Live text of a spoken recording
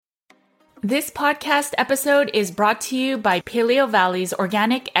This podcast episode is brought to you by Paleo Valley's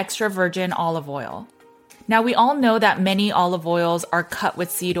organic extra virgin olive oil. Now, we all know that many olive oils are cut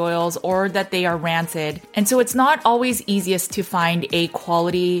with seed oils or that they are rancid, and so it's not always easiest to find a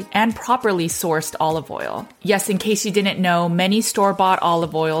quality and properly sourced olive oil. Yes, in case you didn't know, many store-bought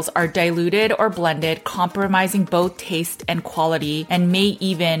olive oils are diluted or blended, compromising both taste and quality, and may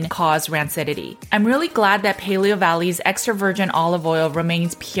even cause rancidity. I'm really glad that Paleo Valley's extra virgin olive oil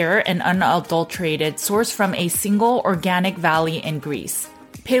remains pure and unadulterated, sourced from a single organic valley in Greece.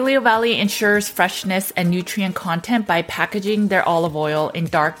 Paleo Valley ensures freshness and nutrient content by packaging their olive oil in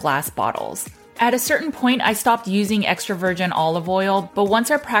dark glass bottles. At a certain point, I stopped using extra virgin olive oil, but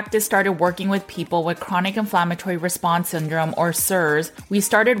once our practice started working with people with chronic inflammatory response syndrome or CIRS, we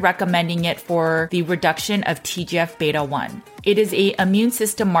started recommending it for the reduction of TGF-beta 1. It is an immune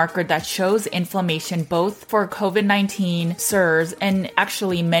system marker that shows inflammation both for COVID-19, CIRS, and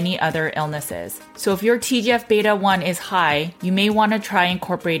actually many other illnesses. So if your TGF-beta 1 is high, you may want to try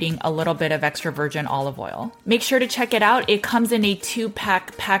incorporating a little bit of extra virgin olive oil. Make sure to check it out. It comes in a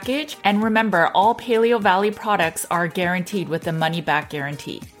 2-pack package. And remember, all Paleo Valley products are guaranteed with a money-back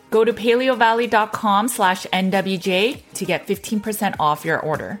guarantee. Go to paleovalley.com/NWJ to get 15% off your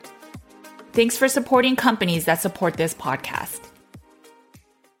order. Thanks for supporting companies that support this podcast.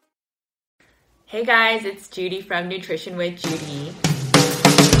 Hey guys, it's Judy from Nutrition with Judy.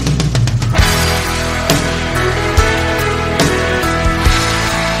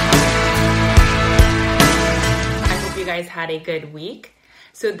 I hope you guys had a good week.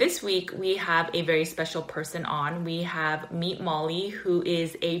 So this week we have a very special person on. We have Meet Molly, who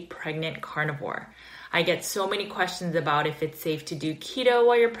is a pregnant carnivore. I get so many questions about if it's safe to do keto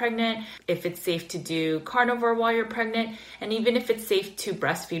while you're pregnant, if it's safe to do carnivore while you're pregnant, and even if it's safe to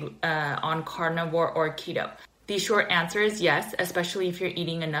breastfeed on carnivore or keto. The short answer is yes, especially if you're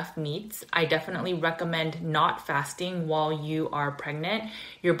eating enough meats. I definitely recommend not fasting while you are pregnant.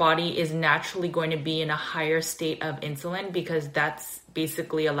 Your body is naturally going to be in a higher state of insulin because that's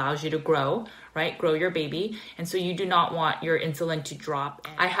basically allows you to grow, right? Grow your baby. And so you do not want your insulin to drop.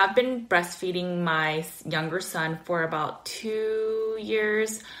 I have been breastfeeding my younger son for about 2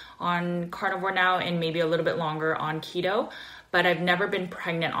 years on carnivore now and maybe a little bit longer on keto, but I've never been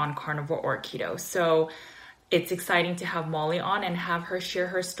pregnant on carnivore or keto. So it's exciting to have Molly on and have her share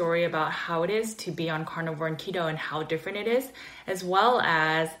her story about how it is to be on carnivore and keto and how different it is, as well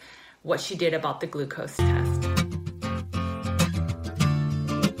as what she did about the glucose test.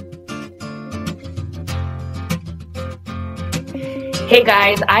 Hey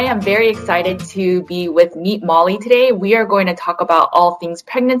guys, I am very excited to be with Meet Molly today. We are going to talk about all things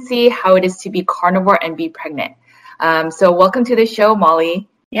pregnancy, how it is to be carnivore and be pregnant. So welcome to the show, Molly.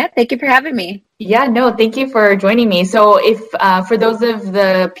 Yeah, thank you for having me. Yeah, no, thank you for joining me. So if for those of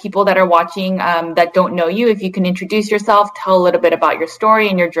the people that are watching that don't know you, if you can introduce yourself, tell a little bit about your story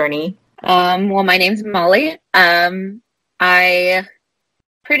and your journey. Well, my name's Molly. I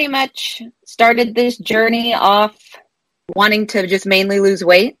pretty much started this journey off wanting to just mainly lose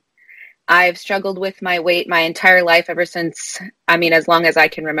weight. I've struggled with my weight my entire life ever since, as long as I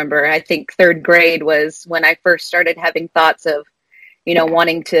can remember. I think 3rd grade was when I first started having thoughts of,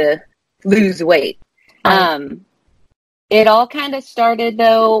 wanting to lose weight. It all kind of started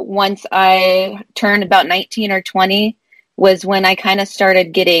though once I turned about 19 or 20 was when I kind of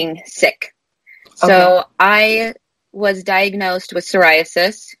started getting sick. Okay. So I was diagnosed with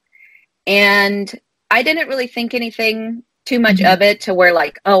psoriasis and I didn't really think anything too much of it to where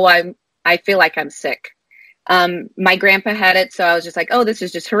I feel like I'm sick. My grandpa had it. So I was just like, oh, this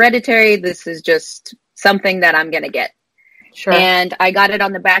is just hereditary. This is just something that I'm going to get. Sure. And I got it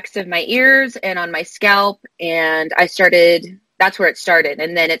on the backs of my ears and on my scalp. And that's where it started.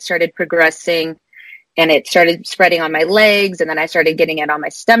 And then it started progressing and it started spreading on my legs. And then I started getting it on my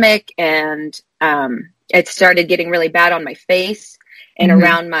stomach and it started getting really bad on my face and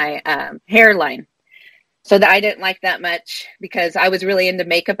around my hairline. So that I didn't like that much because I was really into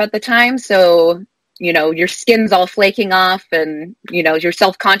makeup at the time. So, your skin's all flaking off and, you're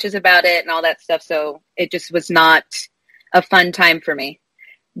self-conscious about it and all that stuff. So it just was not a fun time for me.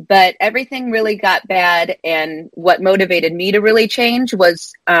 But everything really got bad. And what motivated me to really change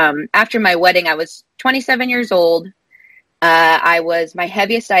was after my wedding, I was 27 years old. My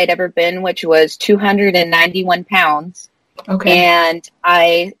heaviest I'd ever been, which was 291 pounds. Okay. And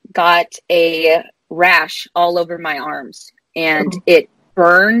I got a rash all over my arms and it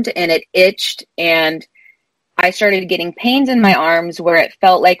burned and it itched and I started getting pains in my arms where it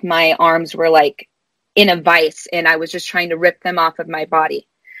felt like my arms were like in a vice and I was just trying to rip them off of my body.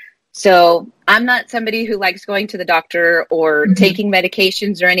 So I'm not somebody who likes going to the doctor or taking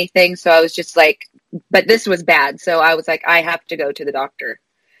medications or anything. So I was just like, but this was bad. So I was like, I have to go to the doctor.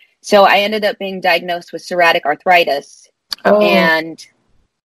 So I ended up being diagnosed with psoriatic arthritis. Oh. And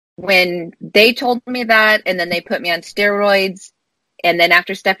when they told me that, and then they put me on steroids, and then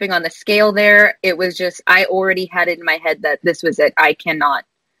after stepping on the scale there, it was just, I already had it in my head that this was it. I cannot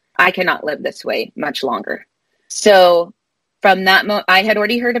live this way much longer. So from that moment, I had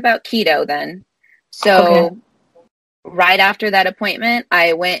already heard about keto then. So right after that appointment,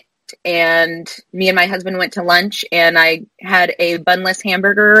 I went, and me and my husband went to lunch, and I had a bunless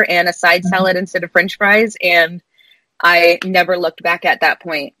hamburger and a side salad instead of French fries. And I never looked back at that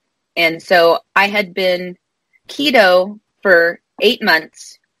point. And so I had been keto for 8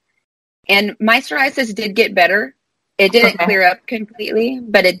 months, and my psoriasis did get better. It didn't clear up completely,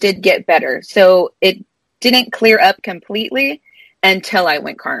 but it did get better. So it didn't clear up completely until I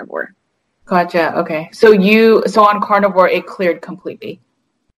went carnivore. Gotcha. Okay. So on carnivore, it cleared completely.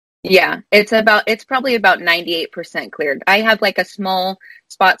 Yeah, it's probably about 98% cleared. I have like a small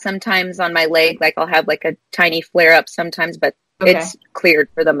spot sometimes on my leg, like I'll have like a tiny flare up sometimes, but it's cleared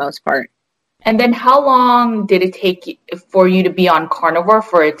for the most part. And then how long did it take for you to be on carnivore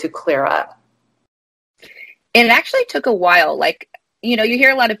for it to clear up? It actually took a while. Like, you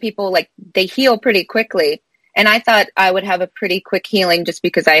hear a lot of people like they heal pretty quickly. And I thought I would have a pretty quick healing just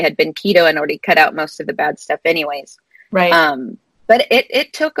because I had been keto and already cut out most of the bad stuff anyways. Right. But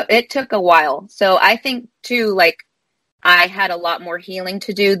it took a while. So I think too, like I had a lot more healing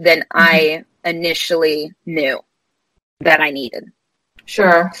to do than I initially knew that I needed.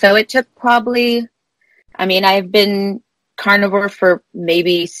 Sure. So it took probably, I've been carnivore for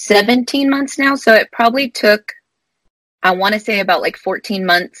maybe 17 months now. So it probably took, I want to say about like 14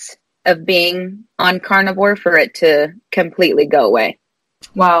 months of being on carnivore for it to completely go away.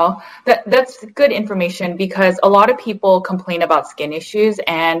 Wow. That's good information because a lot of people complain about skin issues,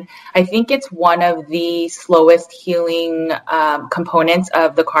 and I think it's one of the slowest healing components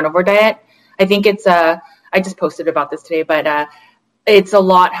of the carnivore diet. I think it's, I just posted about this today, but it's a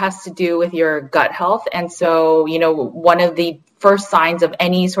lot has to do with your gut health. And so, one of the first signs of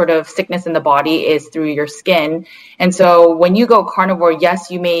any sort of sickness in the body is through your skin. And so when you go carnivore,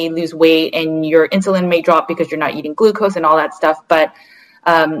 yes, you may lose weight and your insulin may drop because you're not eating glucose and all that stuff. But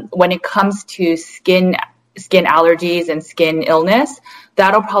when it comes to skin allergies and skin illness,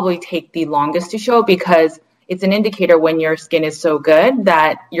 that'll probably take the longest to show because it's an indicator when your skin is so good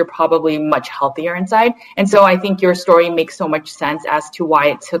that you're probably much healthier inside. And so I think your story makes so much sense as to why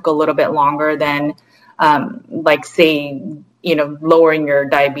it took a little bit longer than, lowering your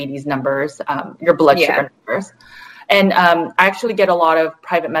diabetes numbers, your blood sugar numbers. And I actually get a lot of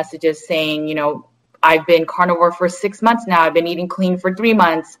private messages saying, I've been carnivore for 6 months now. I've been eating clean for 3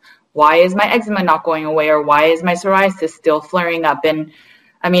 months. Why is my eczema not going away? Or why is my psoriasis still flaring up? And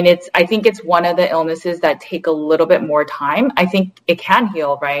I think it's one of the illnesses that take a little bit more time. I think it can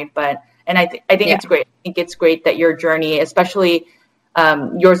heal, right? I think it's great. I think it's great that your journey, especially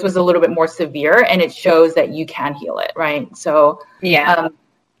yours, was a little bit more severe, and it shows that you can heal it, right? So,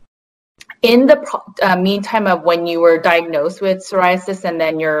 in the meantime of when you were diagnosed with psoriasis and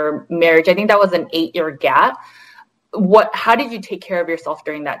then your marriage, I think that was an 8-year gap. How did you take care of yourself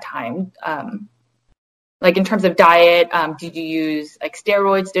during that time? Like in terms of diet, did you use like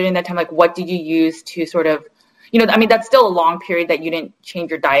steroids during that time? Like what did you use to sort of, that's still a long period that you didn't change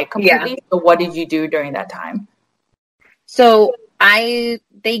your diet completely. So what did you do during that time? So they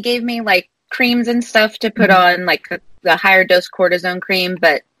gave me like creams and stuff to put on, like the higher dose cortisone cream.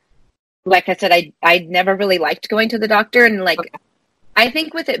 But like I said, I never really liked going to the doctor. And I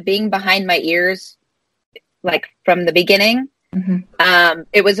think with it being behind my ears, like from the beginning,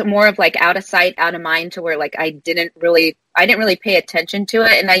 it was more of like out of sight, out of mind, to where like I didn't really pay attention to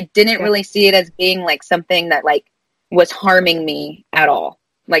it. And I didn't really see it as being like something that like was harming me at all.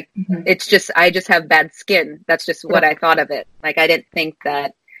 Like it's just, I just have bad skin. That's just what I thought of it. Like I didn't think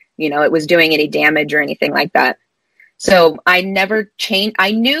that, it was doing any damage or anything like that. So I never changed.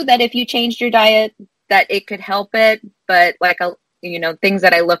 I knew that if you changed your diet, that it could help it. But like, things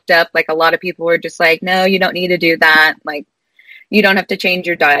that I looked up, like a lot of people were just like, no, you don't need to do that. Like, you don't have to change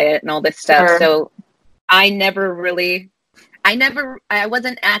your diet and all this stuff. Sure. So I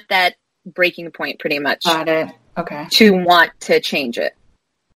wasn't at that breaking point pretty much. Got it. Okay. To want to change it.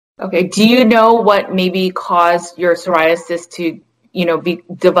 Okay. Do you know what maybe caused your psoriasis to,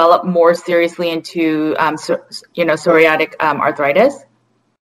 develop more seriously into, psoriatic arthritis?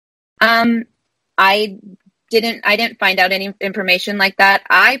 I didn't find out any information like that.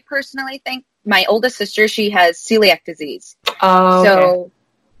 I personally think my oldest sister, she has celiac disease. Oh, okay. So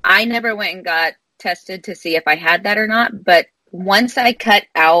I never went and got tested to see if I had that or not. But once I cut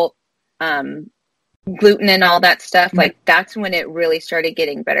out gluten and all that stuff, like that's when it really started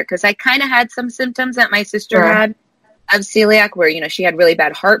getting better. Because I kind of had some symptoms that my sister had of celiac, where, you know, she had really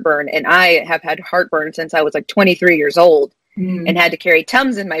bad heartburn, and I have had heartburn since I was like 23 years old and had to carry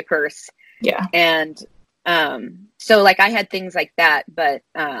Tums in my purse. Yeah. And so like I had things like that, but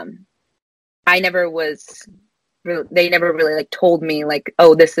I never was, they never really like told me like,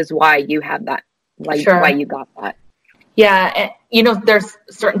 oh, this is why you have that, like why you got that. Yeah. And, you know, there's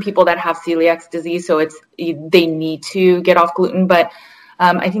certain people that have celiac disease, so they need to get off gluten. But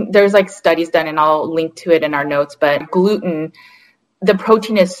I think there's like studies done, and I'll link to it in our notes, but gluten, the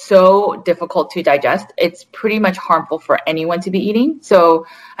protein is so difficult to digest. It's pretty much harmful for anyone to be eating. So,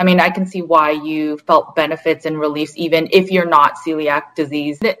 I mean, I can see why you felt benefits and reliefs, even if you're not celiac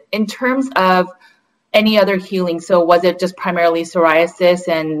disease. In terms of any other healing, so was it just primarily psoriasis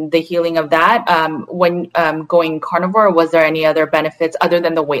and the healing of that when going carnivore, or was there any other benefits other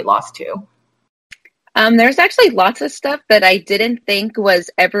than the weight loss too? There's actually lots of stuff that I didn't think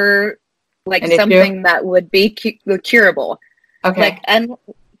was ever like something that would be curable. Okay. Like, and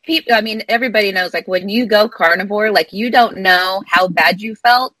people, I mean, everybody knows, like, when you go carnivore, like, you don't know how bad you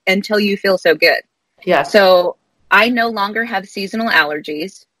felt until you feel so good. Yeah. So I no longer have seasonal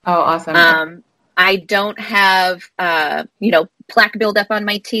allergies. Oh, awesome. I don't have, plaque buildup on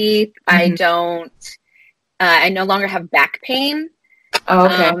my teeth. I no longer have back pain. Oh,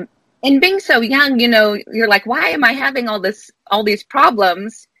 okay. And being so young, you know, you're like, why am I having all these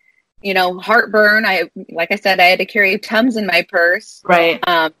problems? You know, heartburn. Like I said, I had to carry Tums in my purse. Right.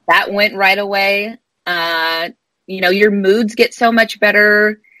 That went right away. You know, your moods get so much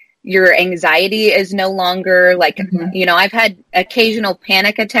better. Your anxiety is no longer like, you know, I've had occasional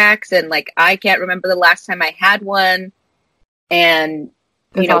panic attacks, and like, I can't remember the last time I had one. And,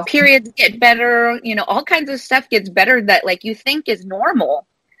 you know, awesome. Periods get better, you know, all kinds of stuff gets better that like you think is normal.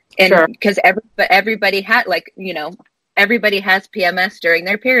 And because everybody had, like, you know, everybody has PMS during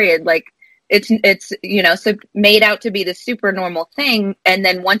their period. Like it's, you know, so made out to be the super normal thing. And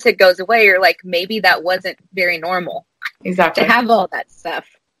then once it goes away, you're like, maybe that wasn't very normal. Exactly. To have all that stuff.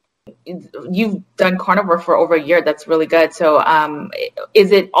 You've done carnivore for over a year. That's really good. So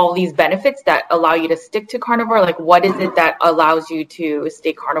is it all these benefits that allow you to stick to carnivore? Like, what is it that allows you to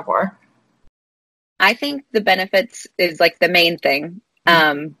stay carnivore? I think the benefits is like the main thing.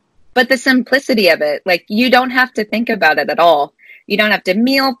 But the simplicity of it, like, you don't have to think about it at all. You don't have to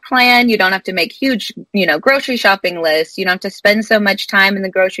meal plan. You don't have to make huge, you know, grocery shopping lists. You don't have to spend so much time in the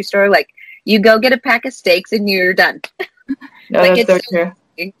grocery store. Like, you go get a pack of steaks and you're done. No, like, that's so true.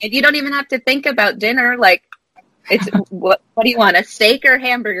 And you don't even have to think about dinner. Like, it's what do you want, a steak or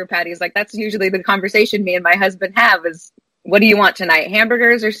hamburger patties? Like, that's usually the conversation me and my husband have is, what do you want tonight,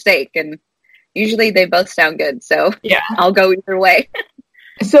 hamburgers or steak? And usually they both sound good. So yeah, I'll go either way.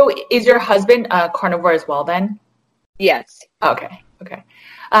 So is your husband carnivore as well then? Yes. Okay.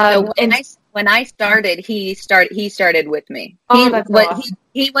 So when I started, he started with me. That's awesome.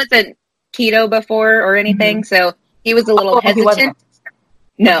 He wasn't keto before or anything, so he was a little hesitant.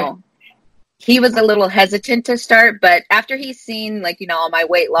 No, he was a little hesitant to start, but after he's seen, like, you know, all my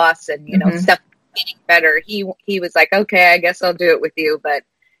weight loss and, you know, stuff getting better, he was like, okay, I guess I'll do it with you. But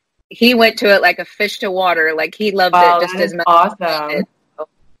he went to it like a fish to water. Like, he loved it just as much. Awesome.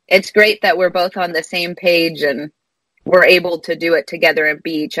 It's great that we're both on the same page and we're able to do it together and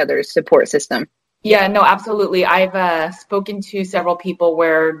be each other's support system. Yeah, no, absolutely. I've spoken to several people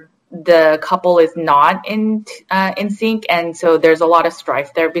where the couple is not in sync, and so there's a lot of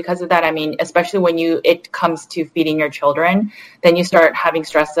strife there because of that. I mean, especially when it comes to feeding your children, then you start having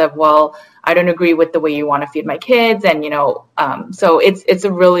stress of, well, I don't agree with the way you want to feed my kids, and, you know, so it's a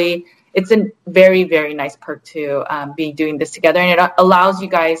very, very nice perk to be doing this together. And it allows you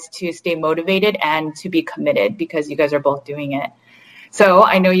guys to stay motivated and to be committed because you guys are both doing it. So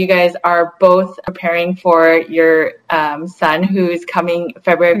I know you guys are both preparing for your son who's coming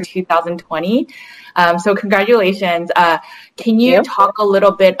February of 2020. So congratulations. Can you talk a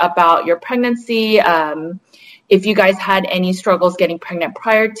little bit about your pregnancy? If you guys had any struggles getting pregnant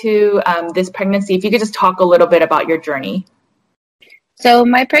prior to this pregnancy, if you could just talk a little bit about your journey. So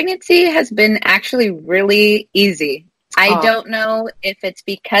my pregnancy has been actually really easy. I don't know if it's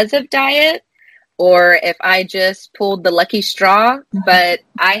because of diet or if I just pulled the lucky straw, but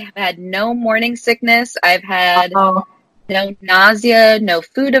I have had no morning sickness. I've had no nausea, no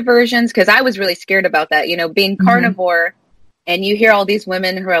food aversions, because I was really scared about that, you know, being carnivore. And you hear all these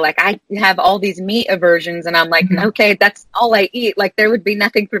women who are like, I have all these meat aversions. And I'm like, okay, that's all I eat. Like, there would be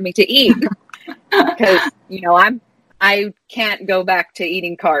nothing for me to eat because, you know, I can't go back to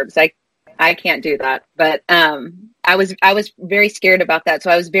eating carbs. I can't do that. But I was very scared about that.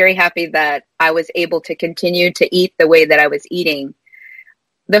 So I was very happy that I was able to continue to eat the way that I was eating.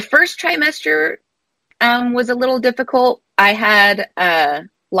 The first trimester was a little difficult. I had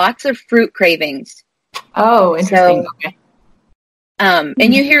lots of fruit cravings. Oh, interesting. So, okay.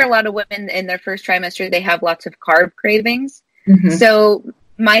 And you hear a lot of women in their first trimester, they have lots of carb cravings. Mm-hmm. So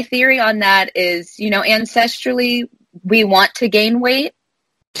my theory on that is, ancestrally, we want to gain weight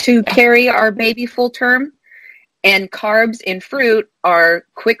to carry our baby full term. And carbs in fruit are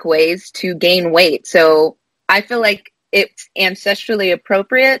quick ways to gain weight. So I feel like it's ancestrally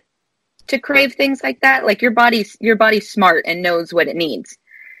appropriate to crave things like that. Like your body's smart and knows what it needs.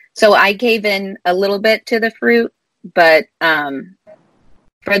 So I gave in a little bit to the fruit, but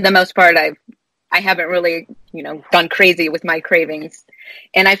for the most part, I haven't really, gone crazy with my cravings.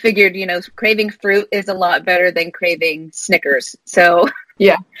 And I figured, craving fruit is a lot better than craving Snickers. So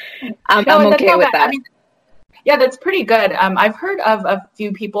yeah, I'm okay with that. Yeah, that's pretty good. I've heard of a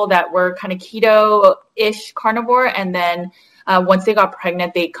few people that were kind of keto-ish carnivore, and then once they got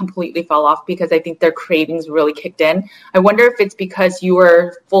pregnant, they completely fell off because I think their cravings really kicked in. I wonder if it's because you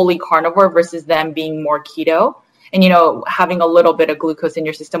were fully carnivore versus them being more keto. And, having a little bit of glucose in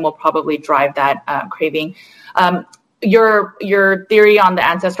your system will probably drive that craving. Your theory on the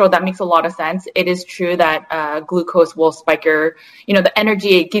ancestral, that makes a lot of sense. It is true that glucose will spike your, the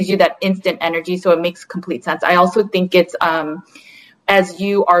energy. It gives you that instant energy. So it makes complete sense. I also think it's as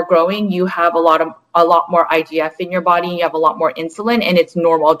you are growing, you have a lot more IGF in your body. You have a lot more insulin, and it's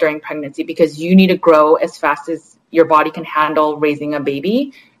normal during pregnancy because you need to grow as fast as your body can handle raising a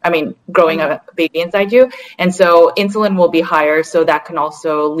baby. Growing a baby inside you. And so insulin will be higher. So that can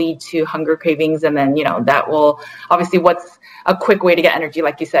also lead to hunger cravings. And then, that will obviously, what's a quick way to get energy,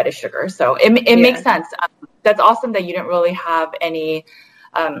 like you said, is sugar. So it makes sense. That's awesome that you didn't really have any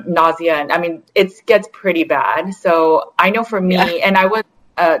nausea. And it gets pretty bad. So I know for me, and I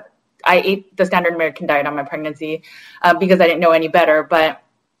ate the standard American diet on my pregnancy because I didn't know any better. But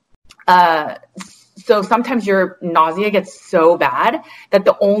so sometimes your nausea gets so bad that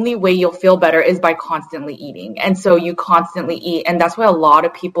the only way you'll feel better is by constantly eating. And so you constantly eat. And that's why a lot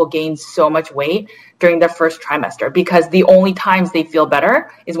of people gain so much weight during their first trimester, because the only times they feel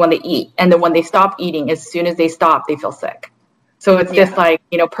better is when they eat. And then when they stop eating, as soon as they stop, they feel sick. So it's just like,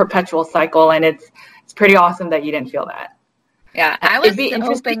 perpetual cycle. And it's pretty awesome that you didn't feel that. Yeah. I was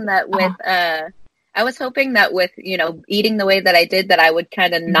hoping that with, eating the way that I did, that I would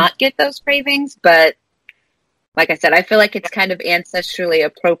kind of not get those cravings. But like I said, I feel like it's kind of ancestrally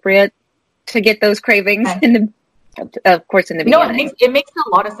appropriate to get those cravings of course, in the beginning. No, it makes a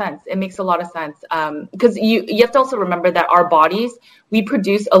lot of sense. It makes a lot of sense. Because you have to also remember that our bodies, we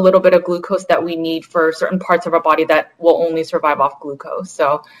produce a little bit of glucose that we need for certain parts of our body that will only survive off glucose.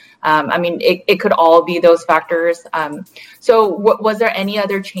 So, it could all be those factors. So was there any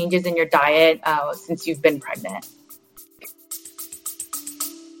other changes in your diet since you've been pregnant?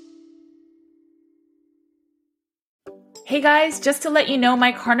 Hey guys, just to let you know,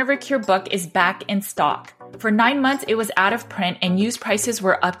 my Carnivore Cure book is back in stock. For 9 months, it was out of print and used prices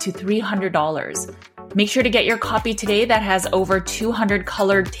were up to $300. Make sure to get your copy today that has over 200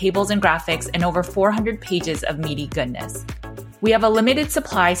 colored tables and graphics and over 400 pages of meaty goodness. We have a limited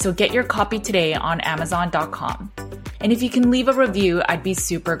supply, so get your copy today on Amazon.com. And if you can leave a review, I'd be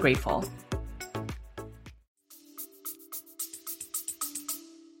super grateful.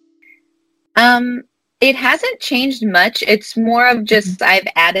 It hasn't changed much. It's more of just I've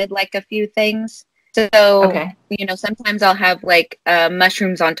added like a few things. So, sometimes I'll have like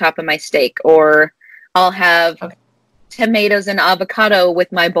mushrooms on top of my steak, or I'll have tomatoes and avocado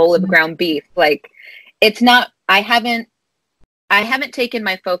with my bowl of ground beef. Like, it's not, I haven't taken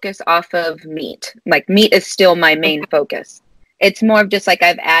my focus off of meat. Like, meat is still my main focus. It's more of just like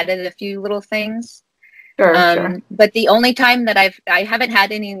I've added a few little things. Sure. But the only time that I haven't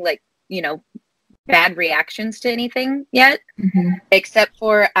had any bad reactions to anything yet, except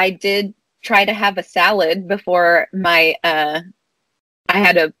for I did try to have a salad before my I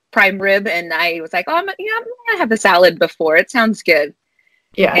had a prime rib, and I was like, I'm gonna have a salad before. It sounds good.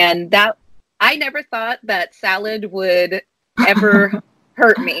 Yeah. And that, I never thought that salad would ever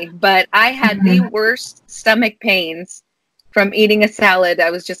hurt me, but I had the worst stomach pains from eating a salad. I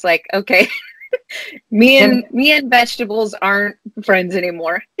was just like, okay, me and vegetables aren't friends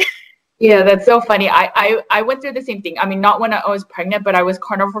anymore. Yeah, that's so funny. I went through the same thing. Not when I was pregnant, but I was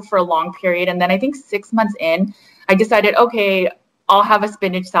carnivore for a long period. And then I think 6 months in, I decided, okay, I'll have a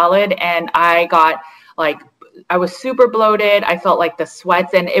spinach salad. And I got like was super bloated. I felt like the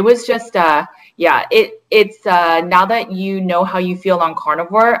sweats, and it was just it's now that you know how you feel on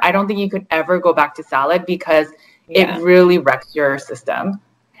carnivore, I don't think you could ever go back to salad because it really wrecks your system.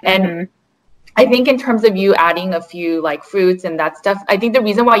 And I think in terms of you adding a few like fruits and that stuff, I think the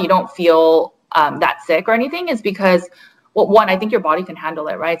reason why you don't feel that sick or anything is because, well, one, I think your body can handle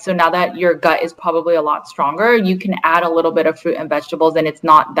it, right? So now that your gut is probably a lot stronger, you can add a little bit of fruit and vegetables and it's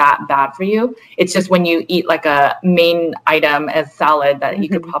not that bad for you. It's just when you eat like a main item as salad that you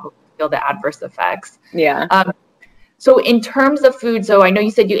could probably feel the adverse effects. Yeah. So in terms of food, so I know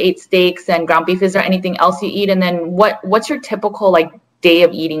you said you ate steaks and ground beef. Is there anything else you eat? And then what's your typical like day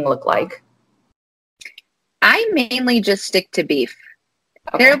of eating look like? I mainly just stick to beef.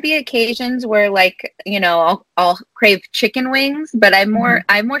 Okay. There'll be occasions where like, I'll crave chicken wings, but I more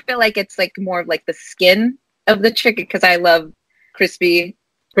feel like it's like more of like the skin of the chicken because I love crispy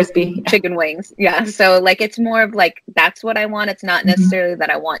chicken wings. Yeah. So like it's more of like that's what I want. It's not necessarily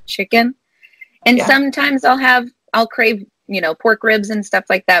that I want chicken. And sometimes I'll crave, pork ribs and stuff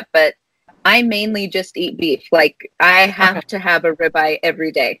like that, but I mainly just eat beef. Like I have to have a ribeye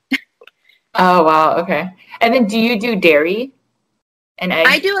every day. Oh wow, okay. And then do you do dairy and eggs?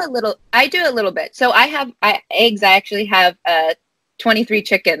 I do a little bit. So I have eggs. I actually have 23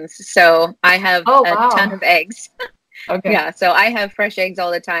 chickens. So I have a ton of eggs. Okay. Yeah, so I have fresh eggs all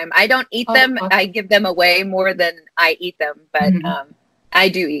the time. I don't eat them. Awesome. I give them away more than I eat them, but I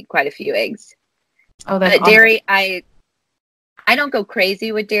do eat quite a few eggs. Oh, that's but dairy, I don't go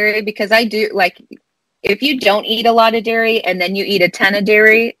crazy with dairy because I do like if you don't eat a lot of dairy and then you eat a ton of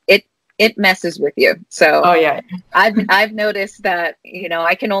dairy, it messes with you. So I've noticed that,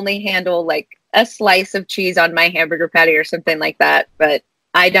 I can only handle like a slice of cheese on my hamburger patty or something like that, but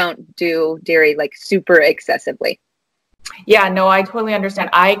I don't do dairy like super excessively. Yeah, no, I totally understand.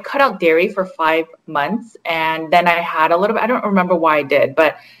 I cut out dairy for 5 months and then I had a little bit, I don't remember why I did,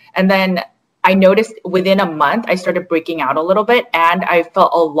 and then I noticed within a month I started breaking out a little bit and I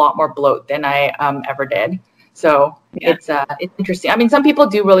felt a lot more bloat than I ever did. So it's interesting. I mean, some people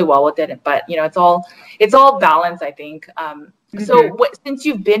do really well with it, but it's all balance, I think. So since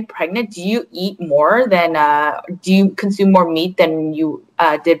you've been pregnant, do you eat more than, do you consume more meat than you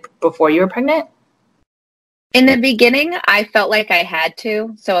did before you were pregnant? In the beginning, I felt like I had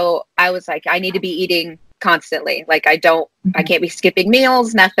to. So I was like, I need to be eating constantly. Like I can't be skipping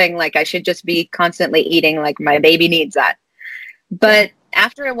meals, nothing. Like I should just be constantly eating. Like my baby needs that. But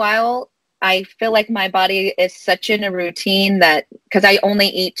after a while, I feel like my body is such in a routine that because I only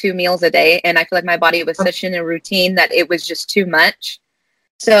eat 2 meals a day and I feel like my body was such in a routine that it was just too much.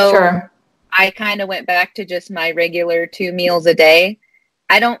 So I kind of went back to just my regular 2 meals a day.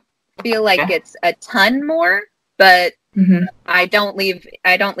 I don't feel like it's a ton more, but I don't leave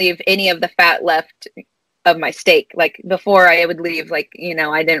any of the fat left of my steak. Like before I would leave like,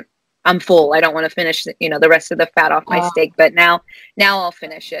 I'm full. I don't want to finish, the rest of the fat off my steak, but now I'll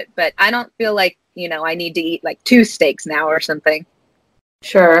finish it. But I don't feel like, I need to eat like 2 steaks now or something.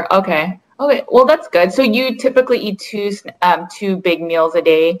 Sure. Okay. Well, that's good. So you typically eat 2 big meals a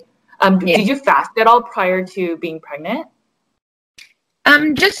day. Did you fast at all prior to being pregnant?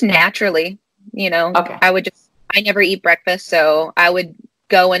 Just naturally, Okay. I never eat breakfast. So I would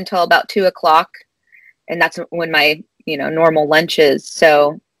go until about 2:00 and that's when my, normal lunch is.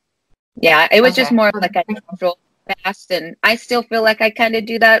 So yeah, it was just more like a natural fast. And I still feel like I kind of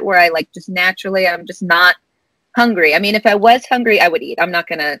do that where I like just naturally, I'm just not hungry. I mean, if I was hungry, I would eat. I'm not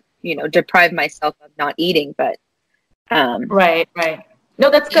going to, deprive myself of not eating, but. Right. No,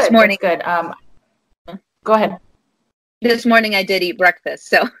 that's good. Morning, that's good. Go ahead. This morning I did eat breakfast.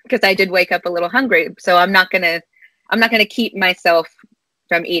 So, cause I did wake up a little hungry. So I'm not going to keep myself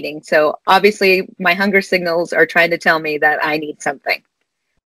from eating. So obviously my hunger signals are trying to tell me that I need something.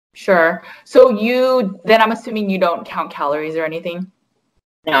 Sure. So then I'm assuming you don't count calories or anything?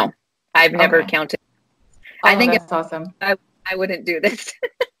 No, I've never counted. I think that's awesome. I wouldn't do this.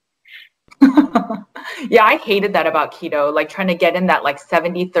 Yeah, I hated that about keto, like trying to get in that like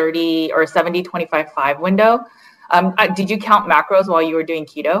 70-30 or 70-25-5 window. Did you count macros while you were doing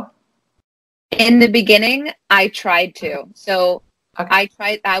keto? In the beginning, I tried to. So I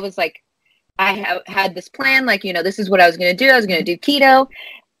was like, I had this plan, like, this is what I was going to do. I was going to do keto.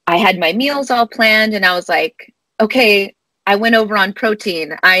 I had my meals all planned and I was like, okay, I went over on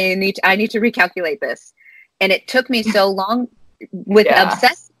protein. I need to recalculate this. And it took me so long with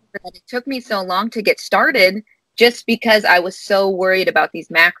obsessive that it took me so long to get started just because I was so worried about these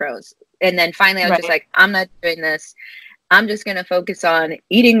macros. And then finally I was just like, I'm not doing this. I'm just going to focus on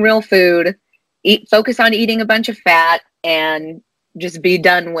eating real food, focus on eating a bunch of fat and just be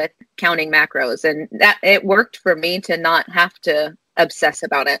done with counting macros. And that it worked for me to not have to obsess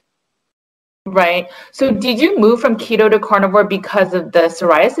about it. Right. So did you move from keto to carnivore because of the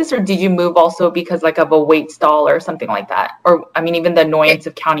psoriasis, or did you move also because like of a weight stall or something like that? Or I mean, even the annoyance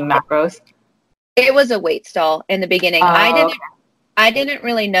of counting macros? It was a weight stall in the beginning. I didn't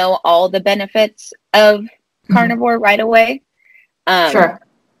really know all the benefits of carnivore right away. Sure.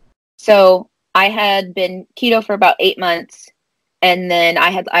 So I had been keto for about 8 months, and then I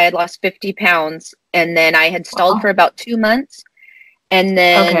had lost 50 pounds, and then I had stalled for about 2 months. And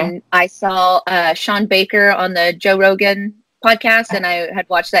then I saw Sean Baker on the Joe Rogan podcast, and I had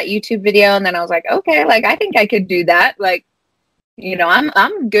watched that YouTube video, and then I was like, okay, like I think I could do that. Like, you know,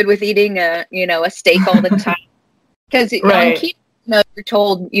 I'm good with eating a steak all the time, because on keto, you're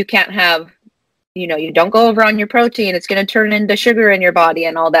told you can't have, you don't go over on your protein. It's going to turn into sugar in your body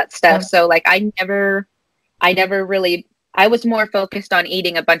and all that stuff. So like I never really. I was more focused on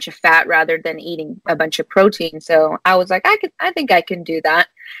eating a bunch of fat rather than eating a bunch of protein. So I was like, I think I can do that.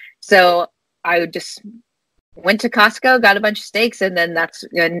 So I just went to Costco, got a bunch of steaks, and then that's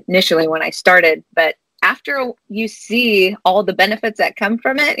initially when I started. But after you see all the benefits that come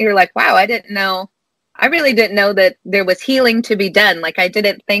from it, you're like, wow, I really didn't know that there was healing to be done. Like I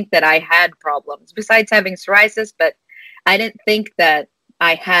didn't think that I had problems besides having psoriasis, but I didn't think that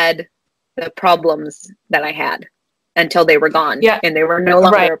I had the problems that I had until they were gone, and they were no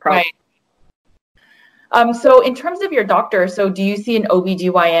longer a problem. Right. So in terms of your doctor, so do you see an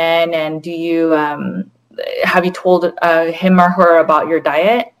OBGYN, and do you have you told him or her about your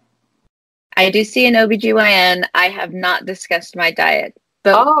diet? I do see an OBGYN. I have not discussed my diet.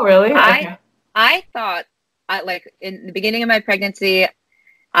 But oh, really? I thought, like in the beginning of my pregnancy,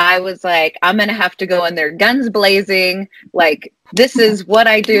 I was like, I'm going to have to go in there guns blazing. Like, this is what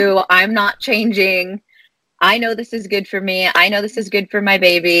I do. I'm not changing. I know this is good for me. I know this is good for my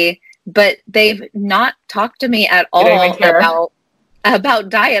baby, but they've not talked to me at all about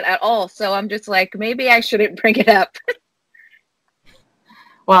diet at all. So I'm just like, maybe I shouldn't bring it up.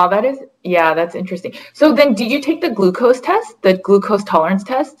 Wow, that's interesting. So then did you take the glucose test, the glucose tolerance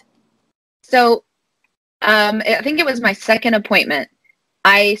test? So I think it was my second appointment.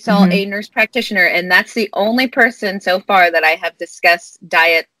 I saw a nurse practitioner, and that's the only person so far that I have discussed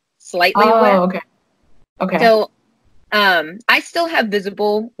diet slightly with. Okay. So, I still have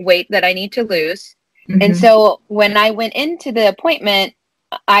visible weight that I need to lose. And so when I went into the appointment,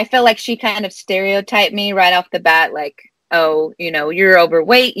 I felt like she kind of stereotyped me right off the bat. Like, oh, you're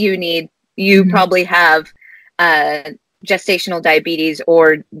overweight. You probably have, gestational diabetes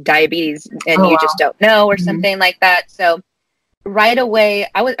or diabetes, and you just don't know, or something like that. So right away,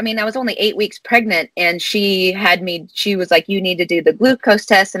 I was only 8 weeks pregnant, and she was like, you need to do the glucose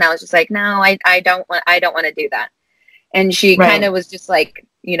test. And I was just like, no, I don't want to do that. And she kind of was just like,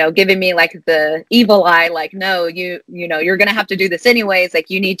 giving me like the evil eye, like, no, you're going to have to do this anyways.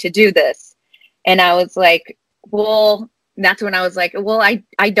 Like, you need to do this. And I was like, well, that's when I was like, well,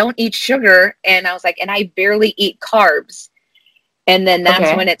 I don't eat sugar. And I was like, and I barely eat carbs. And then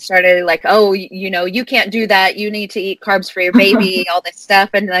that's when it started like, oh, you can't do that. You need to eat carbs for your baby, all this stuff.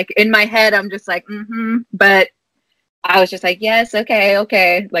 And like in my head, I'm just like, but I was just like, yes,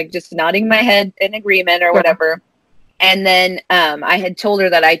 okay. Like just nodding my head in agreement or whatever. And then I had told her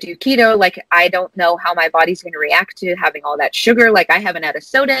that I do keto. Like, I don't know how my body's going to react to having all that sugar. Like, I haven't had a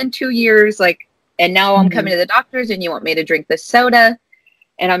soda in 2 years. Like, and now I'm coming to the doctors and you want me to drink this soda.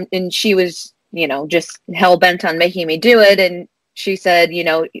 And she was, just hell bent on making me do it. And she said,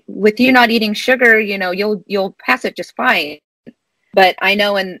 with you not eating sugar, you'll pass it just fine. But I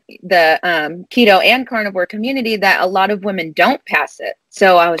know in the keto and carnivore community that a lot of women don't pass it.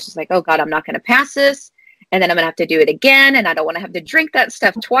 So I was just like, oh God, I'm not going to pass this. And then I'm going to have to do it again. And I don't want to have to drink that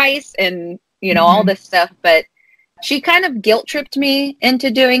stuff twice and, all this stuff. But she kind of guilt tripped me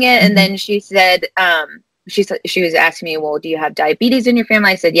into doing it. And then she said, she was asking me, well, do you have diabetes in your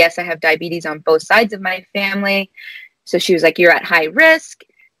family? I said, yes, I have diabetes on both sides of my family. So she was like, you're at high risk.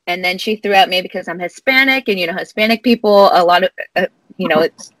 And then she threw at me because I'm Hispanic, and Hispanic people, a lot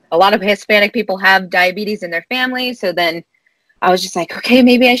of Hispanic people have diabetes in their family. So then I was just like, okay,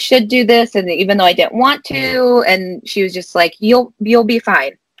 maybe I should do this. And even though I didn't want to, and she was just like, you'll be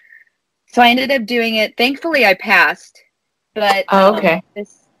fine. So I ended up doing it. Thankfully, I passed. But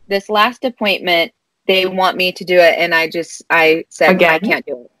this last appointment, they want me to do it, and I said, again? I can't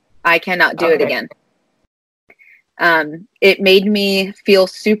do it. I cannot do it again. It made me feel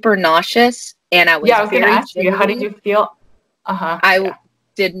super nauseous, and I was going to ask you, how did you feel? I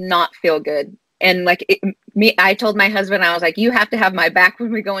did not feel good. And like I told my husband, I was like, you have to have my back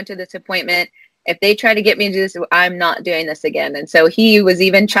when we go into this appointment. If they try to get me to do this, I'm not doing this again. And so he was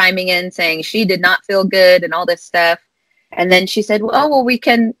even chiming in saying she did not feel good and all this stuff. And then she said, well, we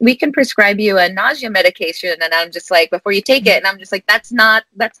can prescribe you a nausea medication. And I'm just like, before you take it. And I'm just like, that's not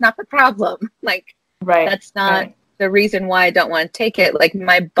the problem. Like, right. That's not the reason why I don't want to take it. Like,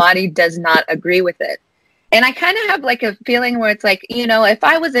 my body does not agree with it. And I kind of have like a feeling where it's like, you know, if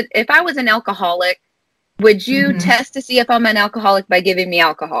I was an alcoholic, would you test to see if I'm an alcoholic by giving me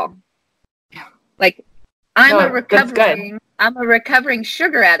alcohol? Like, I'm a recovering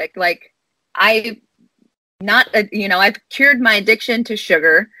sugar addict. Like, I've cured my addiction to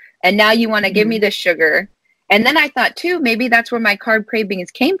sugar, and now you want to give me the sugar. And then I thought too, maybe that's where my carb cravings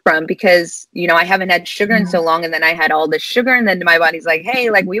came from, because, you know, I haven't had sugar in so long, and then I had all this sugar, and then my body's like,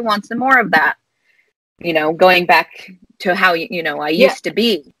 hey, like, we want some more of that. You know, going back to how, you know, I used to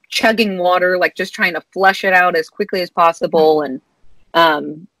be chugging water, like just trying to flush it out as quickly as possible. And,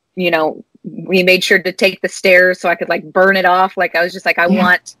 you know, we made sure to take the stairs so I could like burn it off. Like, I was just like, I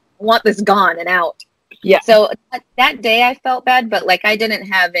want this gone and out. Yeah. So that day I felt bad, but like, I didn't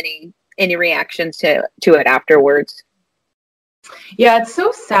have any reactions to it afterwards. Yeah, it's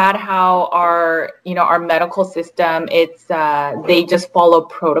so sad how our medical system, it's they just follow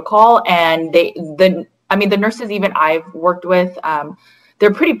protocol, and the nurses even I've worked with,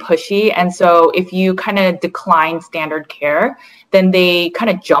 they're pretty pushy. And so if you kind of decline standard care, then they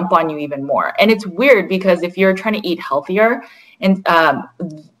kind of jump on you even more. And it's weird because if you're trying to eat healthier and,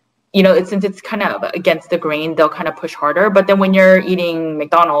 you know, since it's kind of against the grain, they'll kind of push harder. But then when you're eating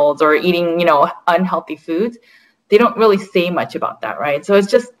McDonald's or eating, you know, unhealthy foods, they don't really say much about that, right? So it's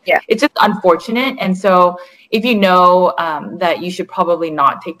just unfortunate. And so if you know that you should probably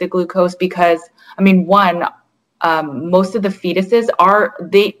not take the glucose, because, I mean, most of the fetuses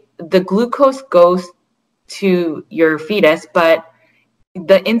the glucose goes to your fetus, but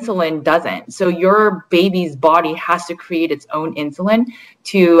the insulin doesn't. So your baby's body has to create its own insulin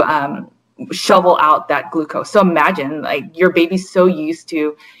to shovel out that glucose. So imagine, like, your baby's so used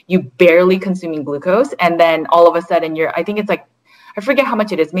to you barely consuming glucose, and then all of a sudden I think it's like, I forget how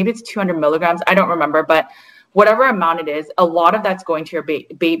much it is. Maybe it's 200 milligrams. I don't remember, but whatever amount it is, a lot of that's going to your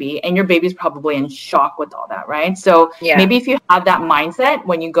baby, and your baby's probably in shock with all that, right? So maybe if you have that mindset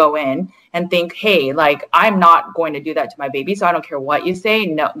when you go in and think, hey, like, I'm not going to do that to my baby, so I don't care what you say.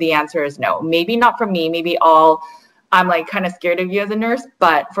 No, the answer is no. Maybe not for me. Maybe I'm like kind of scared of you as a nurse,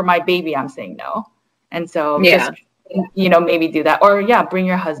 but for my baby, I'm saying no. And so just, you know, maybe do that, or bring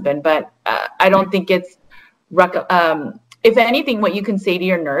your husband. But I don't think it's, if anything, what you can say to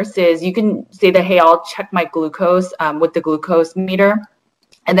your nurse is you can say that, hey, I'll check my glucose with the glucose meter,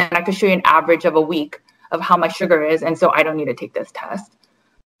 and then I can show you an average of a week of how my sugar is. And so I don't need to take this test.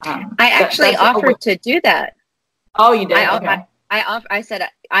 I actually offered to do that. Oh, you did? Okay. I said,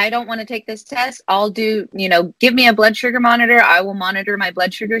 I don't want to take this test. I'll do, you know, give me a blood sugar monitor. I will monitor my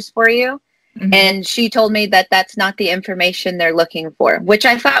blood sugars for you. Mm-hmm. And she told me that that's not the information they're looking for, which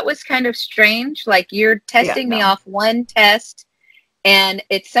I thought was kind of strange. Like, you're testing me off one test, and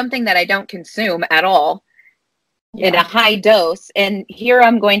it's something that I don't consume at all in a high dose. And here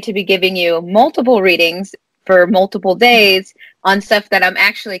I'm going to be giving you multiple readings for multiple days on stuff that I'm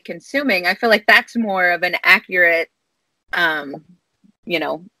actually consuming. I feel like that's more of an accurate you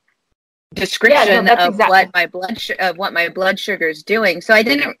know, description of what my blood sugar is doing. So I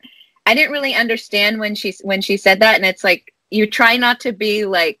didn't really understand when she said that. And it's like, you try not to be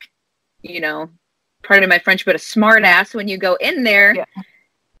like, you know, pardon my French, but a smart ass when you go in there. Yeah.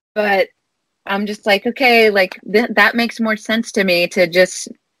 But I'm just like, okay, like that makes more sense to me to just,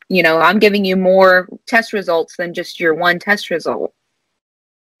 you know, I'm giving you more test results than just your one test result.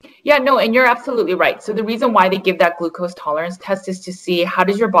 Yeah, no, and you're absolutely right. So the reason why they give that glucose tolerance test is to see how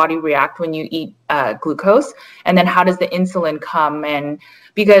does your body react when you eat glucose, and then how does the insulin come. And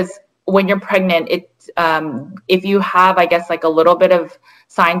because when you're pregnant, if you have, I guess, like a little bit of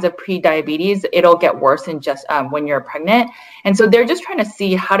signs of pre-diabetes, it'll get worse in just when you're pregnant. And so they're just trying to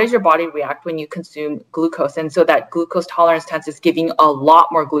see how does your body react when you consume glucose. And so that glucose tolerance test is giving a lot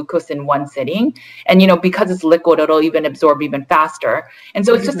more glucose in one sitting. And, you know, because it's liquid, it'll even absorb even faster. And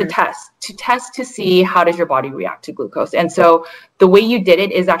so it's just a test to see how does your body react to glucose. And so the way you did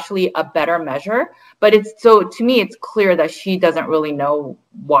it is actually a better measure. But to me, it's clear that she doesn't really know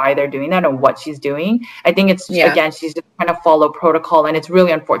why they're doing that and what she's doing. I think it's, again, she's just trying to follow protocol. And it's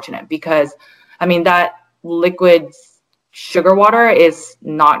really unfortunate because, I mean, that liquid sugar water is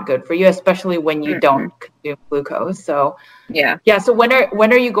not good for you, especially when you don't consume glucose. So, So when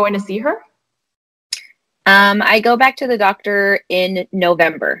are you going to see her? I go back to the doctor in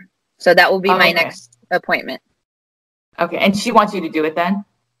November. So that will be my next appointment. Okay. And she wants you to do it then?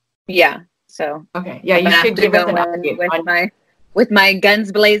 Yeah. So okay, yeah, I'm you gonna should have to give us go an in update. with my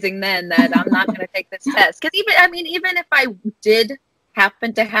guns blazing then that I'm not going to take this test. Because even if I did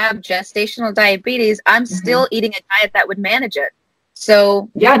happen to have gestational diabetes, I'm still eating a diet that would manage it. So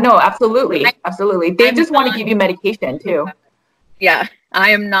yeah, no, absolutely, absolutely. They I'm just want to not give you medication too. Yeah,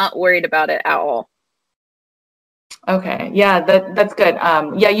 I am not worried about it at all. Okay, yeah, that's good.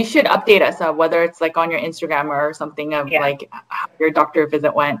 Yeah, you should update us, whether it's like on your Instagram or something of Yeah, like how your doctor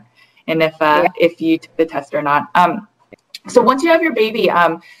visit went, and yeah. if you took the test or not. So once you have your baby,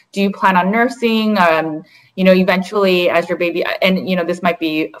 do you plan on nursing? Eventually as your baby, and this might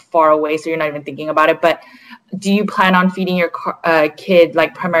be far away, so you're not even thinking about it, but do you plan on feeding your kid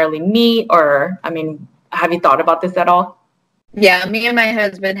like primarily meat, or have you thought about this at all? Yeah, me and my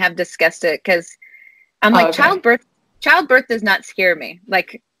husband have discussed it because I'm Oh, like okay. childbirth does not scare me.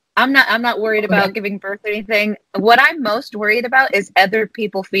 Like I'm not worried Okay. about giving birth or anything. What I'm most worried about is other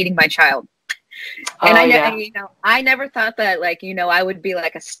people feeding my child. And Oh, yeah. I never thought that I would be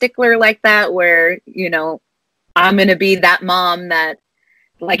like a stickler like that where, I'm going to be that mom that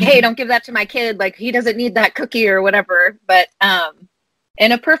like, hey, don't give that to my kid. Like he doesn't need that cookie or whatever. But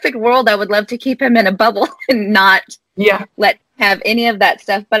in a perfect world, I would love to keep him in a bubble and not Yeah. let have any of that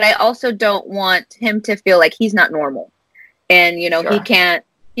stuff. But I also don't want him to feel like he's not normal. And, he Sure.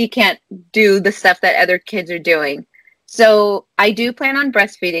 can't do the stuff that other kids are doing. So I do plan on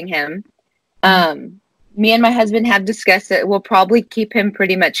breastfeeding him. Me and my husband have discussed it. We'll probably keep him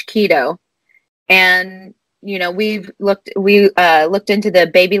pretty much keto. And, we looked into the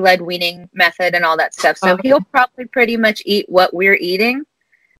baby-led weaning method and all that stuff. So Okay. he'll probably pretty much eat what we're eating.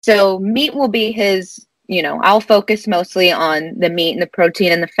 So meat will be his, I'll focus mostly on the meat and the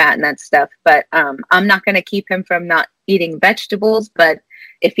protein and the fat and that stuff. But I'm not going to keep him from not eating vegetables. But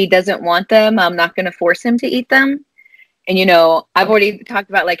if he doesn't want them, I'm not going to force him to eat them. And I've already talked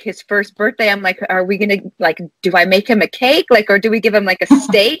about like his first birthday. I'm like, are we gonna like, do I make him a cake? Like, or do we give him like a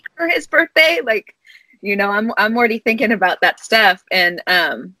steak for his birthday? Like, I'm already thinking about that stuff. And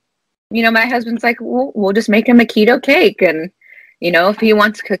my husband's like, we'll just make him a keto cake. And, if he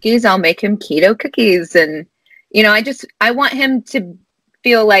wants cookies, I'll make him keto cookies. And, I want him to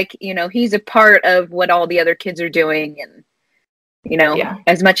feel like, he's a part of what all the other kids are doing. And, Yeah.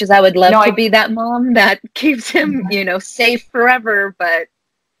 as much as I would love No, to be that mom that keeps him, safe forever, but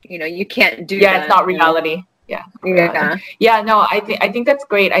you can't do yeah, that. it's not reality. Yeah. Yeah. Yeah, no, I think that's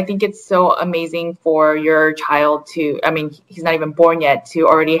great. I think it's so amazing for your child to, he's not even born yet, to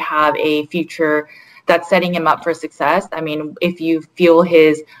already have a future that's setting him up for success. If you fuel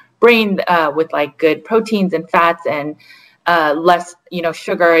his brain with like good proteins and fats and less,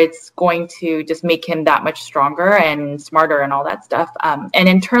 sugar, it's going to just make him that much stronger and smarter and all that stuff. And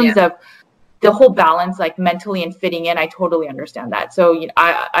in terms of the whole balance, like mentally and fitting in, I totally understand that. So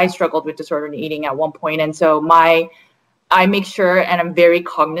I struggled with disordered eating at one point, and so I make sure, and I'm very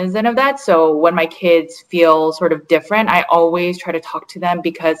cognizant of that. So when my kids feel sort of different, I always try to talk to them,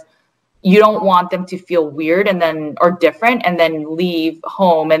 because you don't want them to feel weird or different and then leave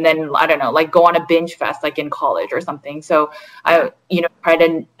home and then, I don't know, like go on a binge fest like in college or something. So I try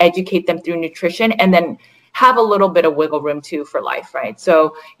to educate them through nutrition and then have a little bit of wiggle room too for life, right?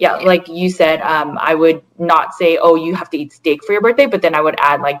 So yeah, like you said, I would not say, oh, you have to eat steak for your birthday, but then I would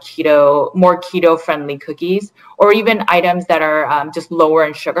add like more keto friendly cookies, or even items that are just lower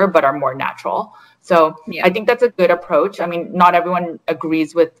in sugar but are more natural. So I think that's a good approach. Not everyone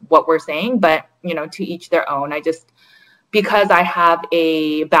agrees with what we're saying, but to each their own. Because I have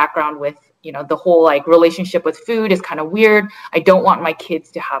a background with the whole like relationship with food is kind of weird. I don't want my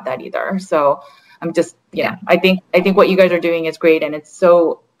kids to have that either. So I'm just, I think what you guys are doing is great, and it's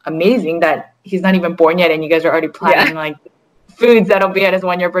so amazing that he's not even born yet, and you guys are already planning like foods that'll be at his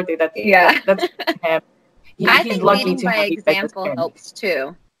 1 year birthday. That's him. I He's think lucky leading to by have you guys as example parents. helps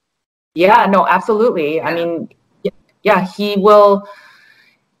too. Yeah, no, absolutely. Yeah,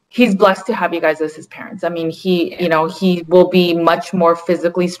 he's blessed to have you guys as his parents. He will be much more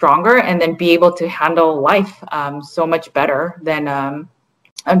physically stronger and then be able to handle life so much better than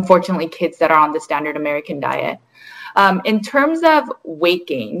unfortunately kids that are on the standard American diet. In terms of weight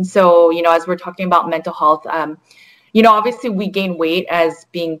gain, so as we're talking about mental health, obviously we gain weight as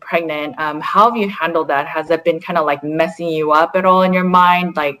being pregnant. How have you handled that? Has that been kind of like messing you up at all in your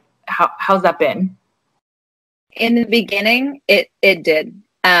mind? Like how's that been? In the beginning, it did.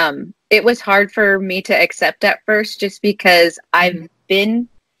 It was hard for me to accept at first, just because I've been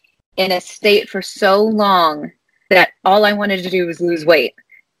in a state for so long that all I wanted to do was lose weight.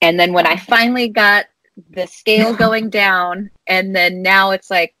 And then when I finally got the scale going down, and then now it's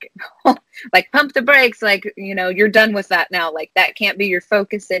like, like pump the brakes, like, you're done with that now. Like that can't be your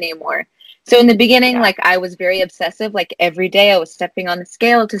focus anymore. So in the beginning, like I was very obsessive. Like every day I was stepping on the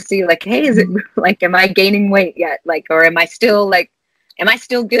scale to see like, hey, is it like, am I gaining weight yet? Like, or am I still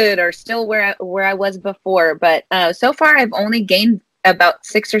good or still where I was before? But so far I've only gained about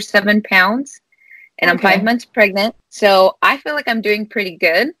 6 or 7 pounds, and I'm 5 months pregnant. So I feel like I'm doing pretty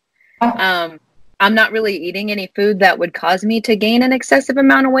good. I'm not really eating any food that would cause me to gain an excessive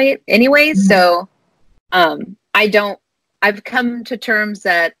amount of weight anyway. So I've come to terms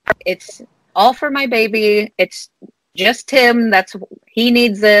that it's all for my baby. It's just him. He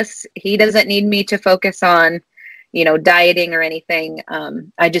needs this. He doesn't need me to focus on, dieting or anything.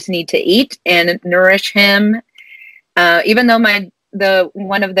 I just need to eat and nourish him. Even though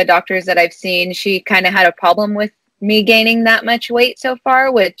one of the doctors that I've seen, she kind of had a problem with me gaining that much weight so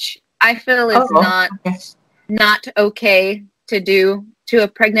far, which I feel is not okay to do to a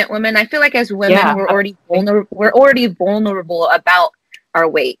pregnant woman. I feel like as women, we're already vulnerable about our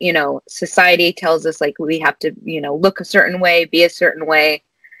weight. Society tells us like we have to, look a certain way, be a certain way.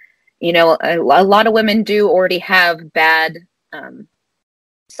 A lot of women do already have bad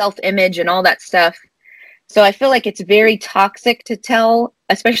self-image and all that stuff. So I feel like it's very toxic to tell,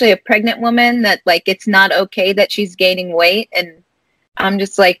 especially a pregnant woman, that like it's not okay that she's gaining weight. And I'm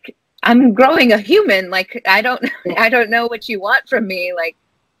just like, I'm growing a human. Like I don't know what you want from me. Like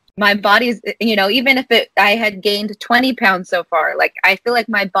my body's, even if I had gained 20 pounds so far, like I feel like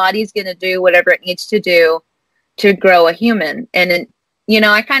my body's gonna do whatever it needs to do to grow a human. And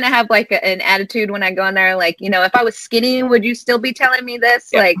I kind of have like an attitude when I go in there, like, if I was skinny, would you still be telling me this?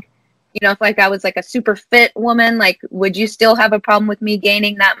 Yeah. Like, if like I was like a super fit woman, like, would you still have a problem with me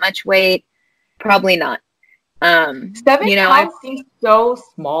gaining that much weight? Probably not. 7 pounds seems so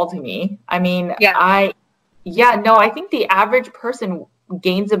small to me. I mean, I think the average person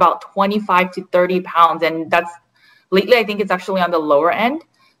gains about 25 to 30 pounds. And that's lately, I think it's actually on the lower end.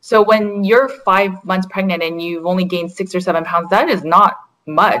 So when you're 5 months pregnant and you've only gained 6 or 7 pounds, that is not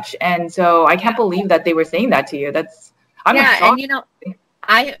much. And so I can't believe that they were saying that to you. I'm shocked.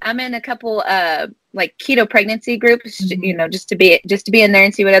 And I'm in a couple like keto pregnancy groups, just to be in there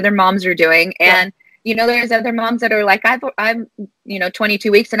and see what other moms are doing. And there's other moms that are like, I'm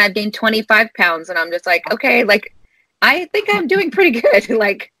 22 weeks and I've gained 25 pounds, and I'm just like, okay, like I think I'm doing pretty good.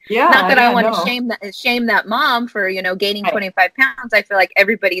 Like, not that I want to shame that mom for gaining 25 pounds. I feel like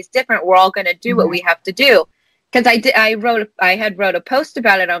everybody's different. We're all going to do what we have to do. Because I had wrote a post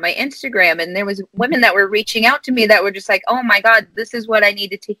about it on my Instagram, and there was women that were reaching out to me that were just like, oh my God, this is what I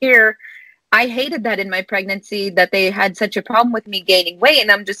needed to hear. I hated that in my pregnancy, that they had such a problem with me gaining weight. And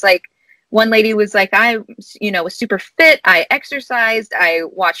I'm just like, one lady was like, I, was super fit. I exercised, I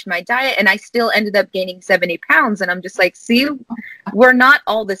watched my diet, and I still ended up gaining 70 pounds. And I'm just like, see, we're not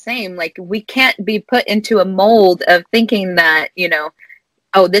all the same. Like, we can't be put into a mold of thinking that,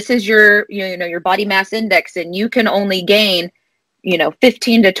 oh, this is your body mass index and you can only gain,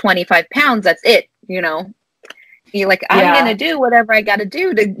 15 to 25 pounds. That's it. You're like, I'm going to do whatever I got to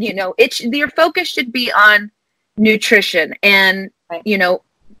do to, your focus should be on nutrition, and,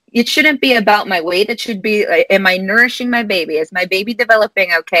 it shouldn't be about my weight. It should be, am I nourishing my baby? Is my baby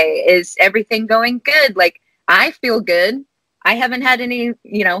developing okay? Is everything going good? Like, I feel good. I haven't had any,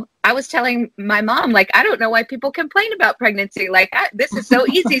 I was telling my mom, like, I don't know why people complain about pregnancy. Like, this is so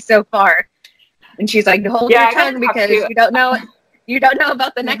easy so far. And she's like, hold your tongue, because you don't know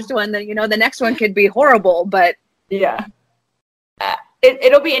about the next one. That, the next one could be horrible, but yeah.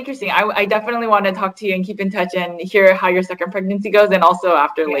 It'll be interesting. I definitely want to talk to you and keep in touch and hear how your second pregnancy goes, and also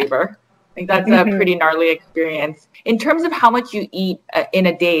after labor. I think that's a pretty gnarly experience. In terms of how much you eat in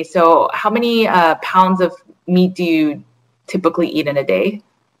a day, so how many pounds of meat do you typically eat in a day?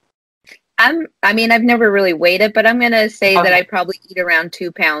 I've never really weighed it, but I'm going to say that I probably eat around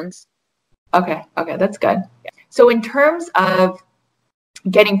 2 pounds. Okay, that's good. So in terms of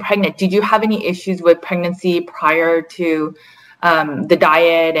getting pregnant, did you have any issues with pregnancy prior to the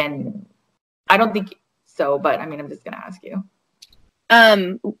diet? And I don't think so, but I'm just going to ask you.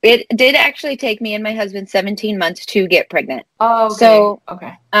 It did actually take me and my husband 17 months to get pregnant. Oh, okay. So,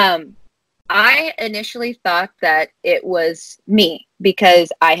 okay. I initially thought that it was me,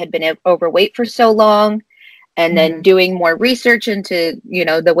 because I had been overweight for so long, and then doing more research into,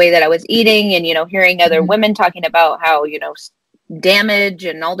 the way that I was eating, and, hearing other women talking about how, damage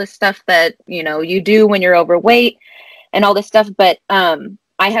and all this stuff that, you do when you're overweight and all this stuff. But,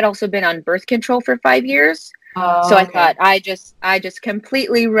 I had also been on birth control for 5 years. So I thought I just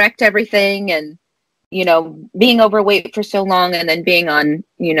completely wrecked everything, and, being overweight for so long and then being on,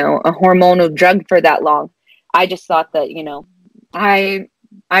 a hormonal drug for that long, I just thought that,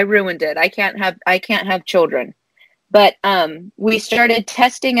 I ruined it. I can't have children. But we started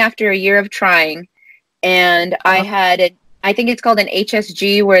testing after a year of trying, and I think it's called an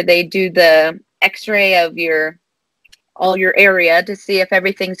HSG, where they do the X-ray of all your area to see if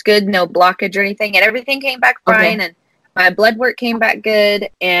everything's good, no blockage or anything, and everything came back fine, and my blood work came back good,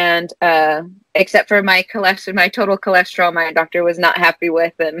 and except for my total cholesterol, my doctor was not happy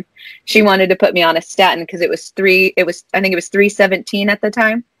with, and she wanted to put me on a statin because I think it was 317 at the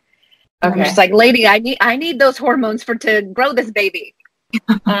time. Okay. I'm just like, lady, I need those hormones to grow this baby.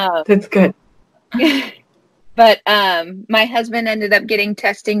 That's good. But my husband ended up getting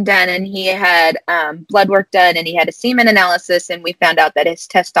testing done, and he had blood work done, and he had a semen analysis, and we found out that his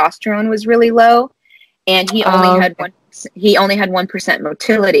testosterone was really low, and he only had 1%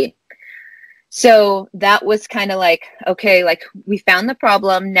 motility. So that was kind of like, okay, like we found the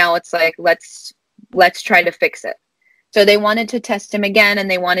problem. Now it's like, let's try to fix it. So they wanted to test him again,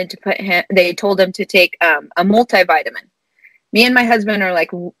 and they told him to take a multivitamin. Me and my husband are like,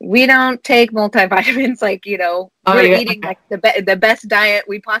 we don't take multivitamins. Like, we're eating like the best diet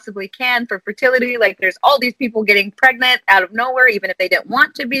we possibly can for fertility. Like, there's all these people getting pregnant out of nowhere, even if they didn't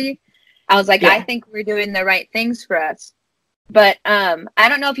want to be. I was like, I think we're doing the right things for us. But I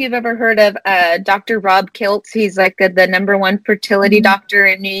don't know if you've ever heard of Dr. Rob Kiltz. He's like the #1 fertility doctor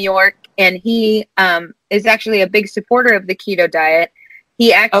in New York. And he is actually a big supporter of the keto diet.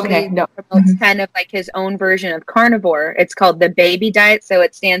 He actually promotes kind of like his own version of carnivore. It's called the baby diet. So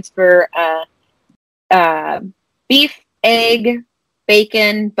it stands for beef, egg,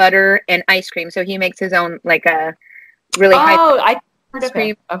 bacon, butter, and ice cream. So he makes his own like a really high ice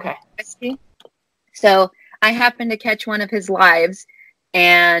cream. Okay. So I happened to catch one of his lives,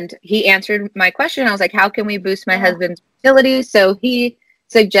 and he answered my question. I was like, how can we boost my husband's fertility? So he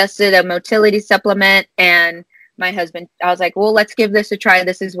suggested a motility supplement, and my husband, I was like, well, let's give this a try.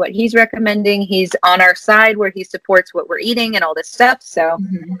 This is what he's recommending. He's on our side where he supports what we're eating and all this stuff. So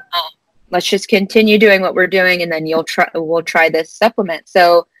let's just continue doing what we're doing, and then we'll try this supplement.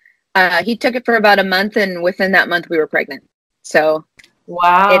 So he took it for about a month, and within that month we were pregnant. So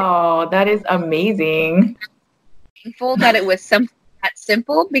wow, that is amazing. Thankful that it was something that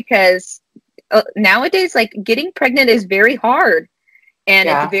simple, because nowadays, like, getting pregnant is very hard, and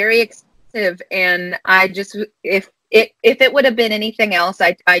it's very expensive. And I just, if it would have been anything else,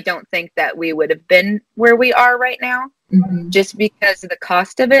 I don't think that we would have been where we are right now, just because of the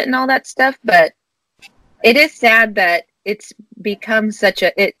cost of it and all that stuff. But it is sad that it's become such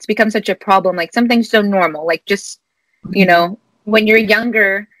a problem, like something so normal, like just, when you're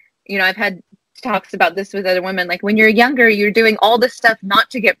younger, I've had talks about this with other women, like when you're younger, you're doing all this stuff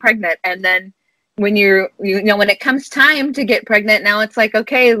not to get pregnant. And then when when it comes time to get pregnant, now it's like,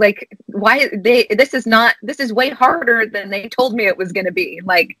 okay, like this is way harder than they told me it was going to be.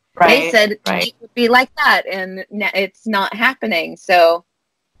 Like they said it would be like that, and it's not happening. So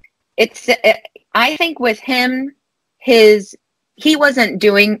I think with him, he wasn't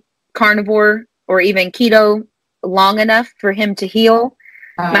doing carnivore or even keto long enough for him to heal.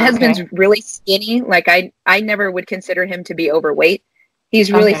 My husband's really skinny. Like I never would consider him to be overweight.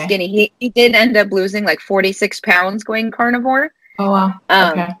 He's really skinny. He did end up losing like 46 pounds going carnivore. Oh wow.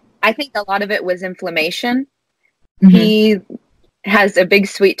 I think a lot of it was inflammation. He has a big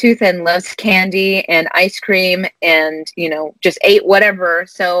sweet tooth and loves candy and ice cream, and just ate whatever.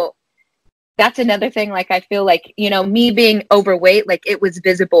 So that's another thing. Like, I feel like, me being overweight, like it was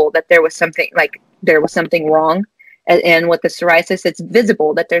visible that there was something wrong. And with the psoriasis, it's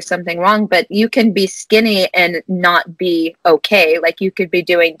visible that there's something wrong, but you can be skinny and not be okay. Like, you could be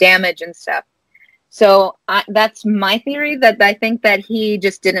doing damage and stuff. So that's my theory, that I think that he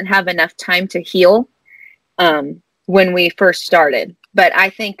just didn't have enough time to heal when we first started. But I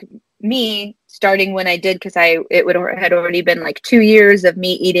think me starting when I did, because it had already been like 2 years of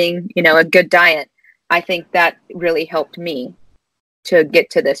me eating, a good diet. I think that really helped me to get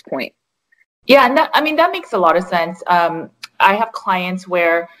to this point. Yeah, and that makes a lot of sense. I have clients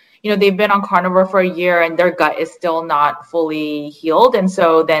where, they've been on carnivore for a year and their gut is still not fully healed. And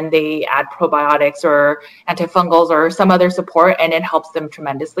so then they add probiotics or antifungals or some other support, and it helps them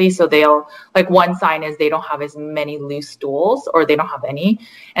tremendously. So they'll, like, one sign is they don't have as many loose stools, or they don't have any.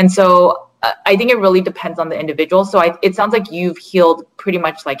 And so I think it really depends on the individual. So it sounds like you've healed pretty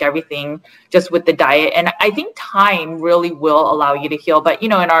much like everything just with the diet. And I think time really will allow you to heal. But,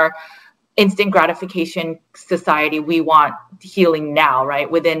 in our instant gratification society, we want healing now,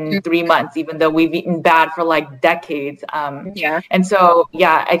 right? Within 3 months, even though we've eaten bad for like decades. And so,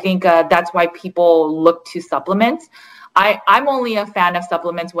 I think that's why people look to supplements. I'm only a fan of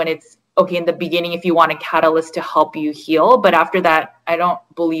supplements when it's okay in the beginning, if you want a catalyst to help you heal. But after that, I don't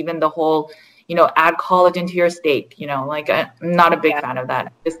believe in the whole, add collagen to your steak. Like I'm not a big fan of that.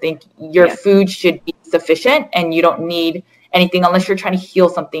 I just think your Yeah. food should be sufficient and you don't need anything unless you're trying to heal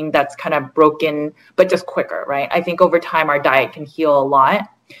something that's kind of broken, but just quicker, right? I think over time our diet can heal a lot.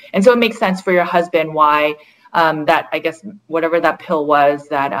 And so it makes sense for your husband why that, I guess, whatever that pill was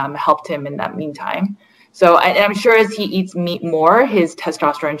that helped him in that meantime. So I'm sure as he eats meat more, his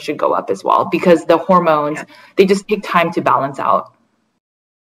testosterone should go up as well because the hormones, they just take time to balance out.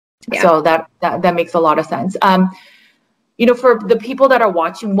 Yeah. So that makes a lot of sense. For the people that are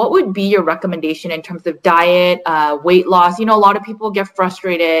watching, what would be your recommendation in terms of diet, weight loss? A lot of people get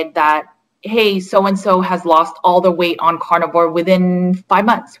frustrated that, hey, so-and-so has lost all the weight on carnivore within 5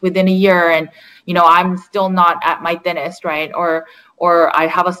 months, within a year. And, I'm still not at my thinnest, right? Or I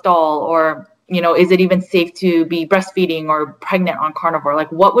have a stall, or, is it even safe to be breastfeeding or pregnant on carnivore?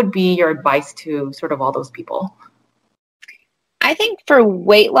 Like, what would be your advice to sort of all those people? I think for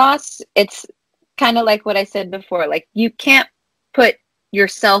weight loss, it's kind of like what I said before. Like, you can't put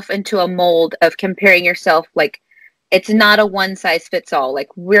yourself into a mold of comparing yourself. Like, it's not a one size fits all. Like,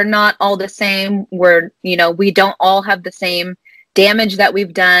 we're not all the same. We don't all have the same damage that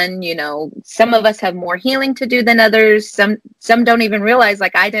we've done. Some of us have more healing to do than others. Some don't even realize,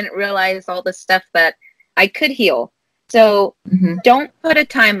 like I didn't realize all the stuff that I could heal. So don't put a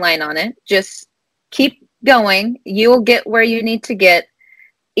timeline on it. Just keep going. You'll get where you need to get.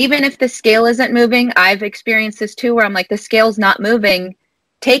 Even if the scale isn't moving, I've experienced this too, where I'm like, the scale's not moving.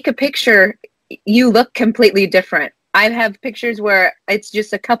 Take a picture. You look completely different. I have pictures where it's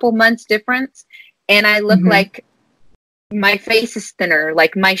just a couple months difference, and I look like my face is thinner,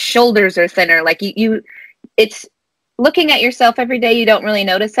 like my shoulders are thinner. Like it's looking at yourself every day. You don't really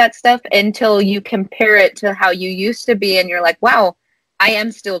notice that stuff until you compare it to how you used to be, and you're like, wow, I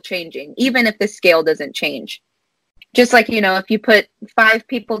am still changing, even if the scale doesn't change. Just like, if you put 5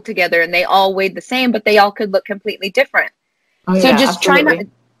 people together and they all weighed the same, but they all could look completely different. So just absolutely.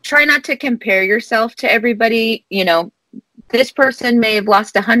 try not to compare yourself to everybody. This person may have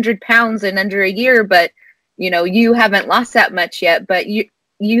lost 100 pounds in under a year, but you haven't lost that much yet. But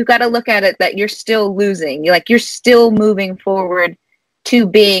you got to look at it that you're still losing. You're still moving forward to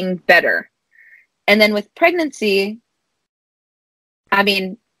being better. And then with pregnancy, I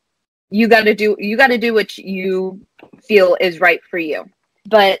mean, you got to do what you feel is right for you.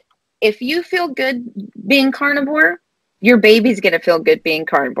 But if you feel good being carnivore, your baby's going to feel good being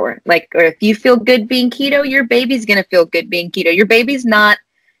carnivore. Or if you feel good being keto, your baby's going to feel good being keto. Your baby's not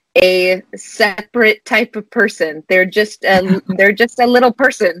a separate type of person. They're just a little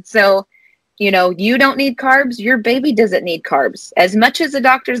person. So, you don't need carbs. Your baby doesn't need carbs. As much as the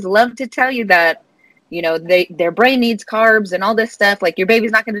doctors love to tell you that, their brain needs carbs and all this stuff. Like, your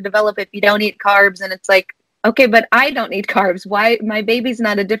baby's not going to develop if you don't eat carbs. And it's like, okay, but I don't need carbs. Why? My baby's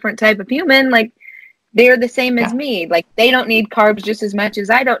not a different type of human. Like, they're the same as me. Like, they don't need carbs just as much as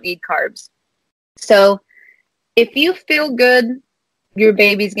I don't need carbs. So if you feel good, your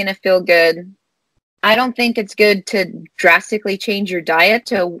baby's going to feel good. I don't think it's good to drastically change your diet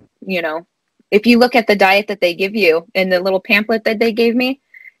to, if you look at the diet that they give you in the little pamphlet that they gave me,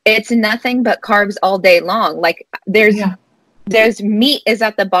 it's nothing but carbs all day long. Like, there's meat is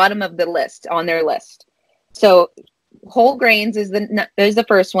at the bottom of the list on their list. So whole grains is the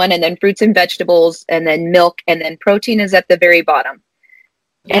first one, and then fruits and vegetables, and then milk, and then protein is at the very bottom.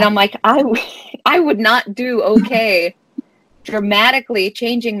 Yeah. And I'm like, I would not do okay dramatically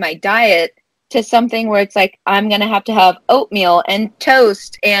changing my diet to something where it's like, I'm going to have oatmeal and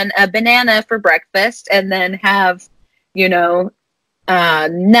toast and a banana for breakfast, and then have,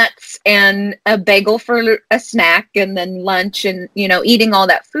 nuts and a bagel for a snack, and then lunch, and, eating all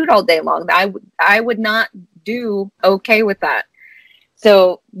that food all day long. I would not do okay with that.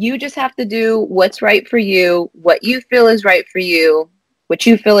 So you just have to do what's right for you, what you feel is right for you, what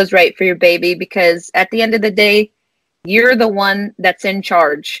you feel is right for your baby, because at the end of the day, you're the one that's in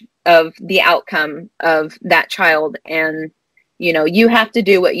charge of the outcome of that child. And, you have to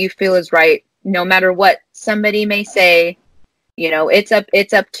do what you feel is right, no matter what somebody may say.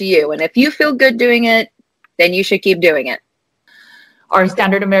 It's up to you. And if you feel good doing it, then you should keep doing it. Our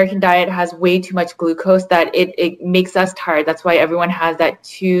standard American diet has way too much glucose that it makes us tired. That's why everyone has that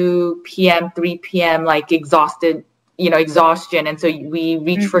 2 p.m., 3 p.m. like exhaustion. And so we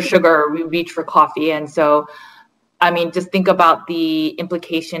reach for sugar, we reach for coffee. And so, just think about the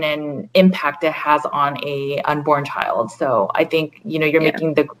implication and impact it has on a unborn child. So I think, you're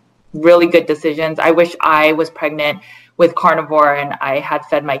making the really good decisions. I wish I was pregnant with carnivore and I had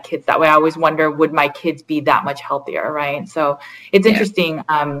fed my kids that way. I always wonder, would my kids be that much healthier, right? So it's interesting.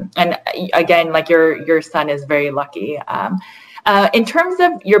 And again, like your son is very lucky. In terms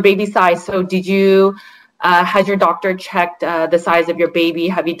of your baby size, so did you, has your doctor checked the size of your baby?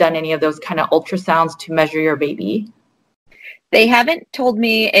 Have you done any of those kind of ultrasounds to measure your baby? They haven't told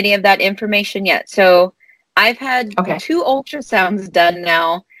me any of that information yet. So I've had 2 ultrasounds done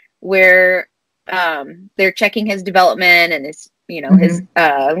now where they're checking his development and his, his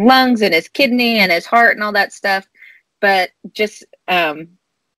lungs and his kidney and his heart and all that stuff. But just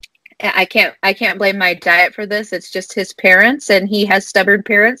I can't blame my diet for this. It's just his parents, and he has stubborn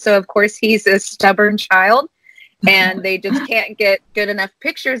parents. So of course he's a stubborn child, and they just can't get good enough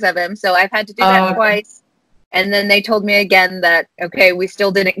pictures of him. So I've had to do that twice. And then they told me again that, okay, we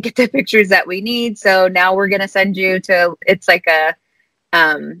still didn't get the pictures that we need. So now we're going to send you to, it's like a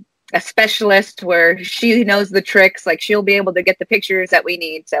specialist where she knows the tricks. Like she'll be able to get the pictures that we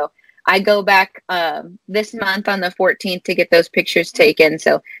need. So I go back this month on the 14th to get those pictures taken.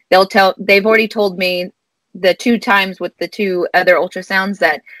 So they've already told me the 2 times with the 2 other ultrasounds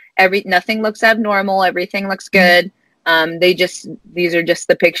that nothing looks abnormal. Everything looks good. These are just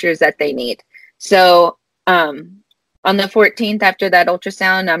the pictures that they need. So, on the 14th after that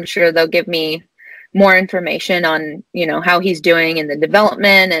ultrasound, I'm sure they'll give me more information on, how he's doing in the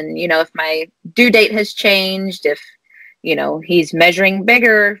development and, if my due date has changed, if, he's measuring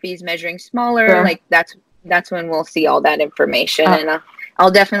bigger, if he's measuring smaller, sure. Like that's when we'll see all that information. And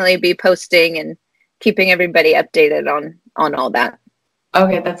I'll definitely be posting and keeping everybody updated on all that.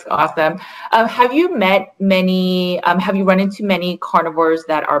 Okay, that's awesome. Have you met have you run into many carnivores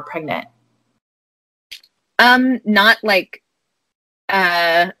that are pregnant? Not like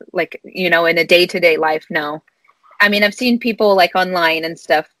in a day-to-day life, no. I mean, I've seen people like online and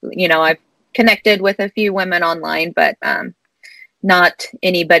stuff, I've connected with a few women online, but not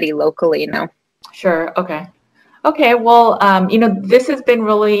anybody locally, no. Sure. Okay. Well, this has been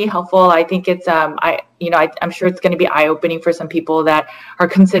really helpful. I think it's, I'm sure it's going to be eye-opening for some people that are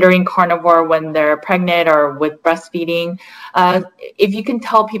considering carnivore when they're pregnant or with breastfeeding. If you can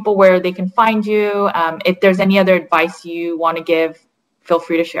tell people where they can find you, if there's any other advice you want to give, feel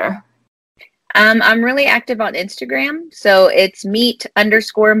free to share. I'm really active on Instagram. So it's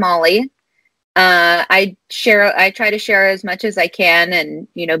meat_Molly. I try to share as much as I can and,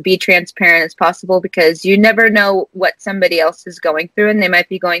 be transparent as possible because you never know what somebody else is going through and they might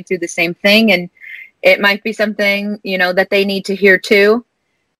be going through the same thing and it might be something, that they need to hear too.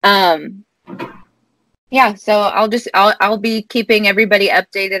 So I'll be keeping everybody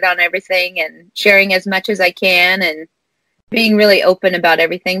updated on everything and sharing as much as I can and being really open about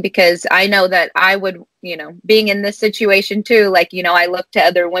everything because I know that I would, being in this situation too, like, I look to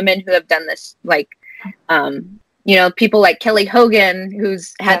other women who have done this, like, people like Kelly Hogan,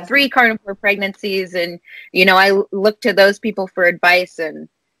 who's had 3 carnivore pregnancies. And, I look to those people for advice. And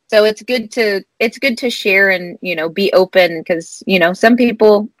so it's good to share and, be open because, some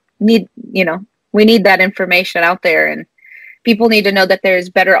people need, we need that information out there and people need to know that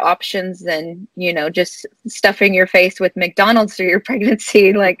there's better options than, just stuffing your face with McDonald's through your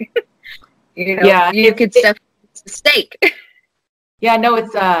pregnancy. Like, you could stuff steak. Yeah, no,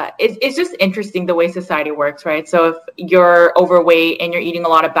 it's just interesting the way society works, right? So if you're overweight and you're eating a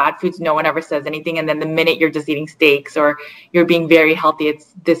lot of bad foods, no one ever says anything. And then the minute you're just eating steaks or you're being very healthy,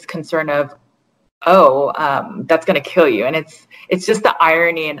 it's this concern of, that's going to kill you. And it's just the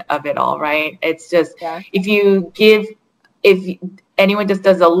irony of it all, right? It's just, if anyone just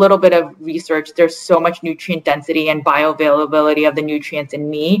does a little bit of research, there's so much nutrient density and bioavailability of the nutrients in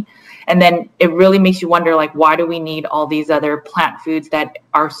meat. And then it really makes you wonder, like, why do we need all these other plant foods that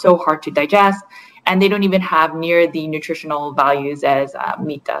are so hard to digest? And they don't even have near the nutritional values as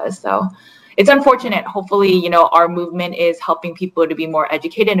meat does. So it's unfortunate. Hopefully, our movement is helping people to be more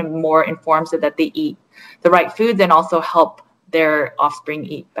educated and more informed so that they eat the right foods and also help their offspring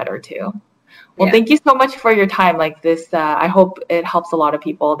eat better too. Well, Thank you so much for your time. Like this, I hope it helps a lot of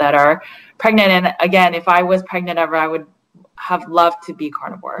people that are pregnant. And again, if I was pregnant ever, I would have loved to be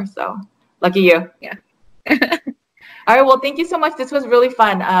carnivore. So lucky you. Yeah. All right. Well, thank you so much. This was really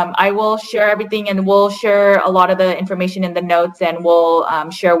fun. I will share everything and we'll share a lot of the information in the notes and we'll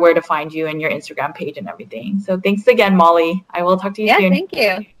share where to find you and your Instagram page and everything. So thanks again, Molly. I will talk to you soon. Thank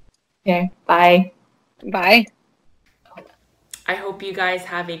you. Okay. Bye. Bye. I hope you guys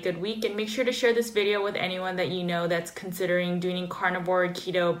have a good week and make sure to share this video with anyone that you know that's considering doing carnivore or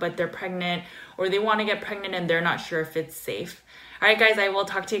keto, but they're pregnant or they want to get pregnant and they're not sure if it's safe. All right, guys, I will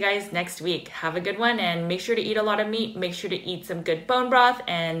talk to you guys next week. Have a good one and make sure to eat a lot of meat. Make sure to eat some good bone broth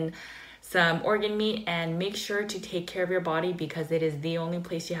and some organ meat and make sure to take care of your body because it is the only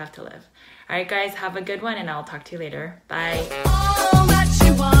place you have to live. All right, guys, have a good one and I'll talk to you later. Bye. All that she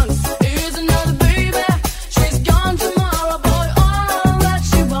wants is another baby. She's gone tomorrow, boy.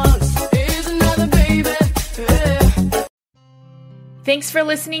 Thanks for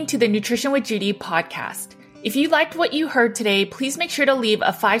listening to the Nutrition with Judy podcast. If you liked what you heard today, please make sure to leave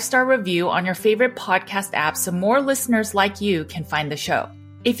a 5-star review on your favorite podcast app so more listeners like you can find the show.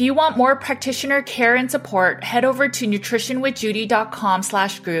 If you want more practitioner care and support, head over to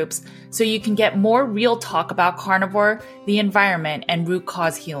nutritionwithjudy.com/groups so you can get more real talk about carnivore, the environment, and root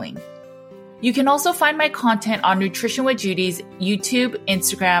cause healing. You can also find my content on Nutrition with Judy's YouTube,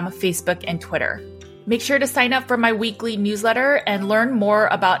 Instagram, Facebook, and Twitter. Make sure to sign up for my weekly newsletter and learn more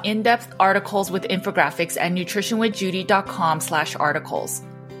about in-depth articles with infographics at nutritionwithjudy.com/articles.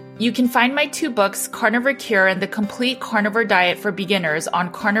 You can find my 2 books, Carnivore Cure and The Complete Carnivore Diet for Beginners,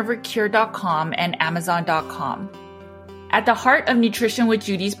 on carnivorecure.com and amazon.com. At the heart of Nutrition with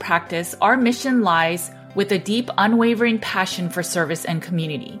Judy's practice, our mission lies with a deep, unwavering passion for service and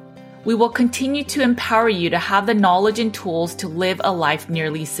community. We will continue to empower you to have the knowledge and tools to live a life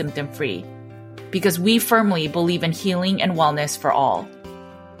nearly symptom-free, because we firmly believe in healing and wellness for all.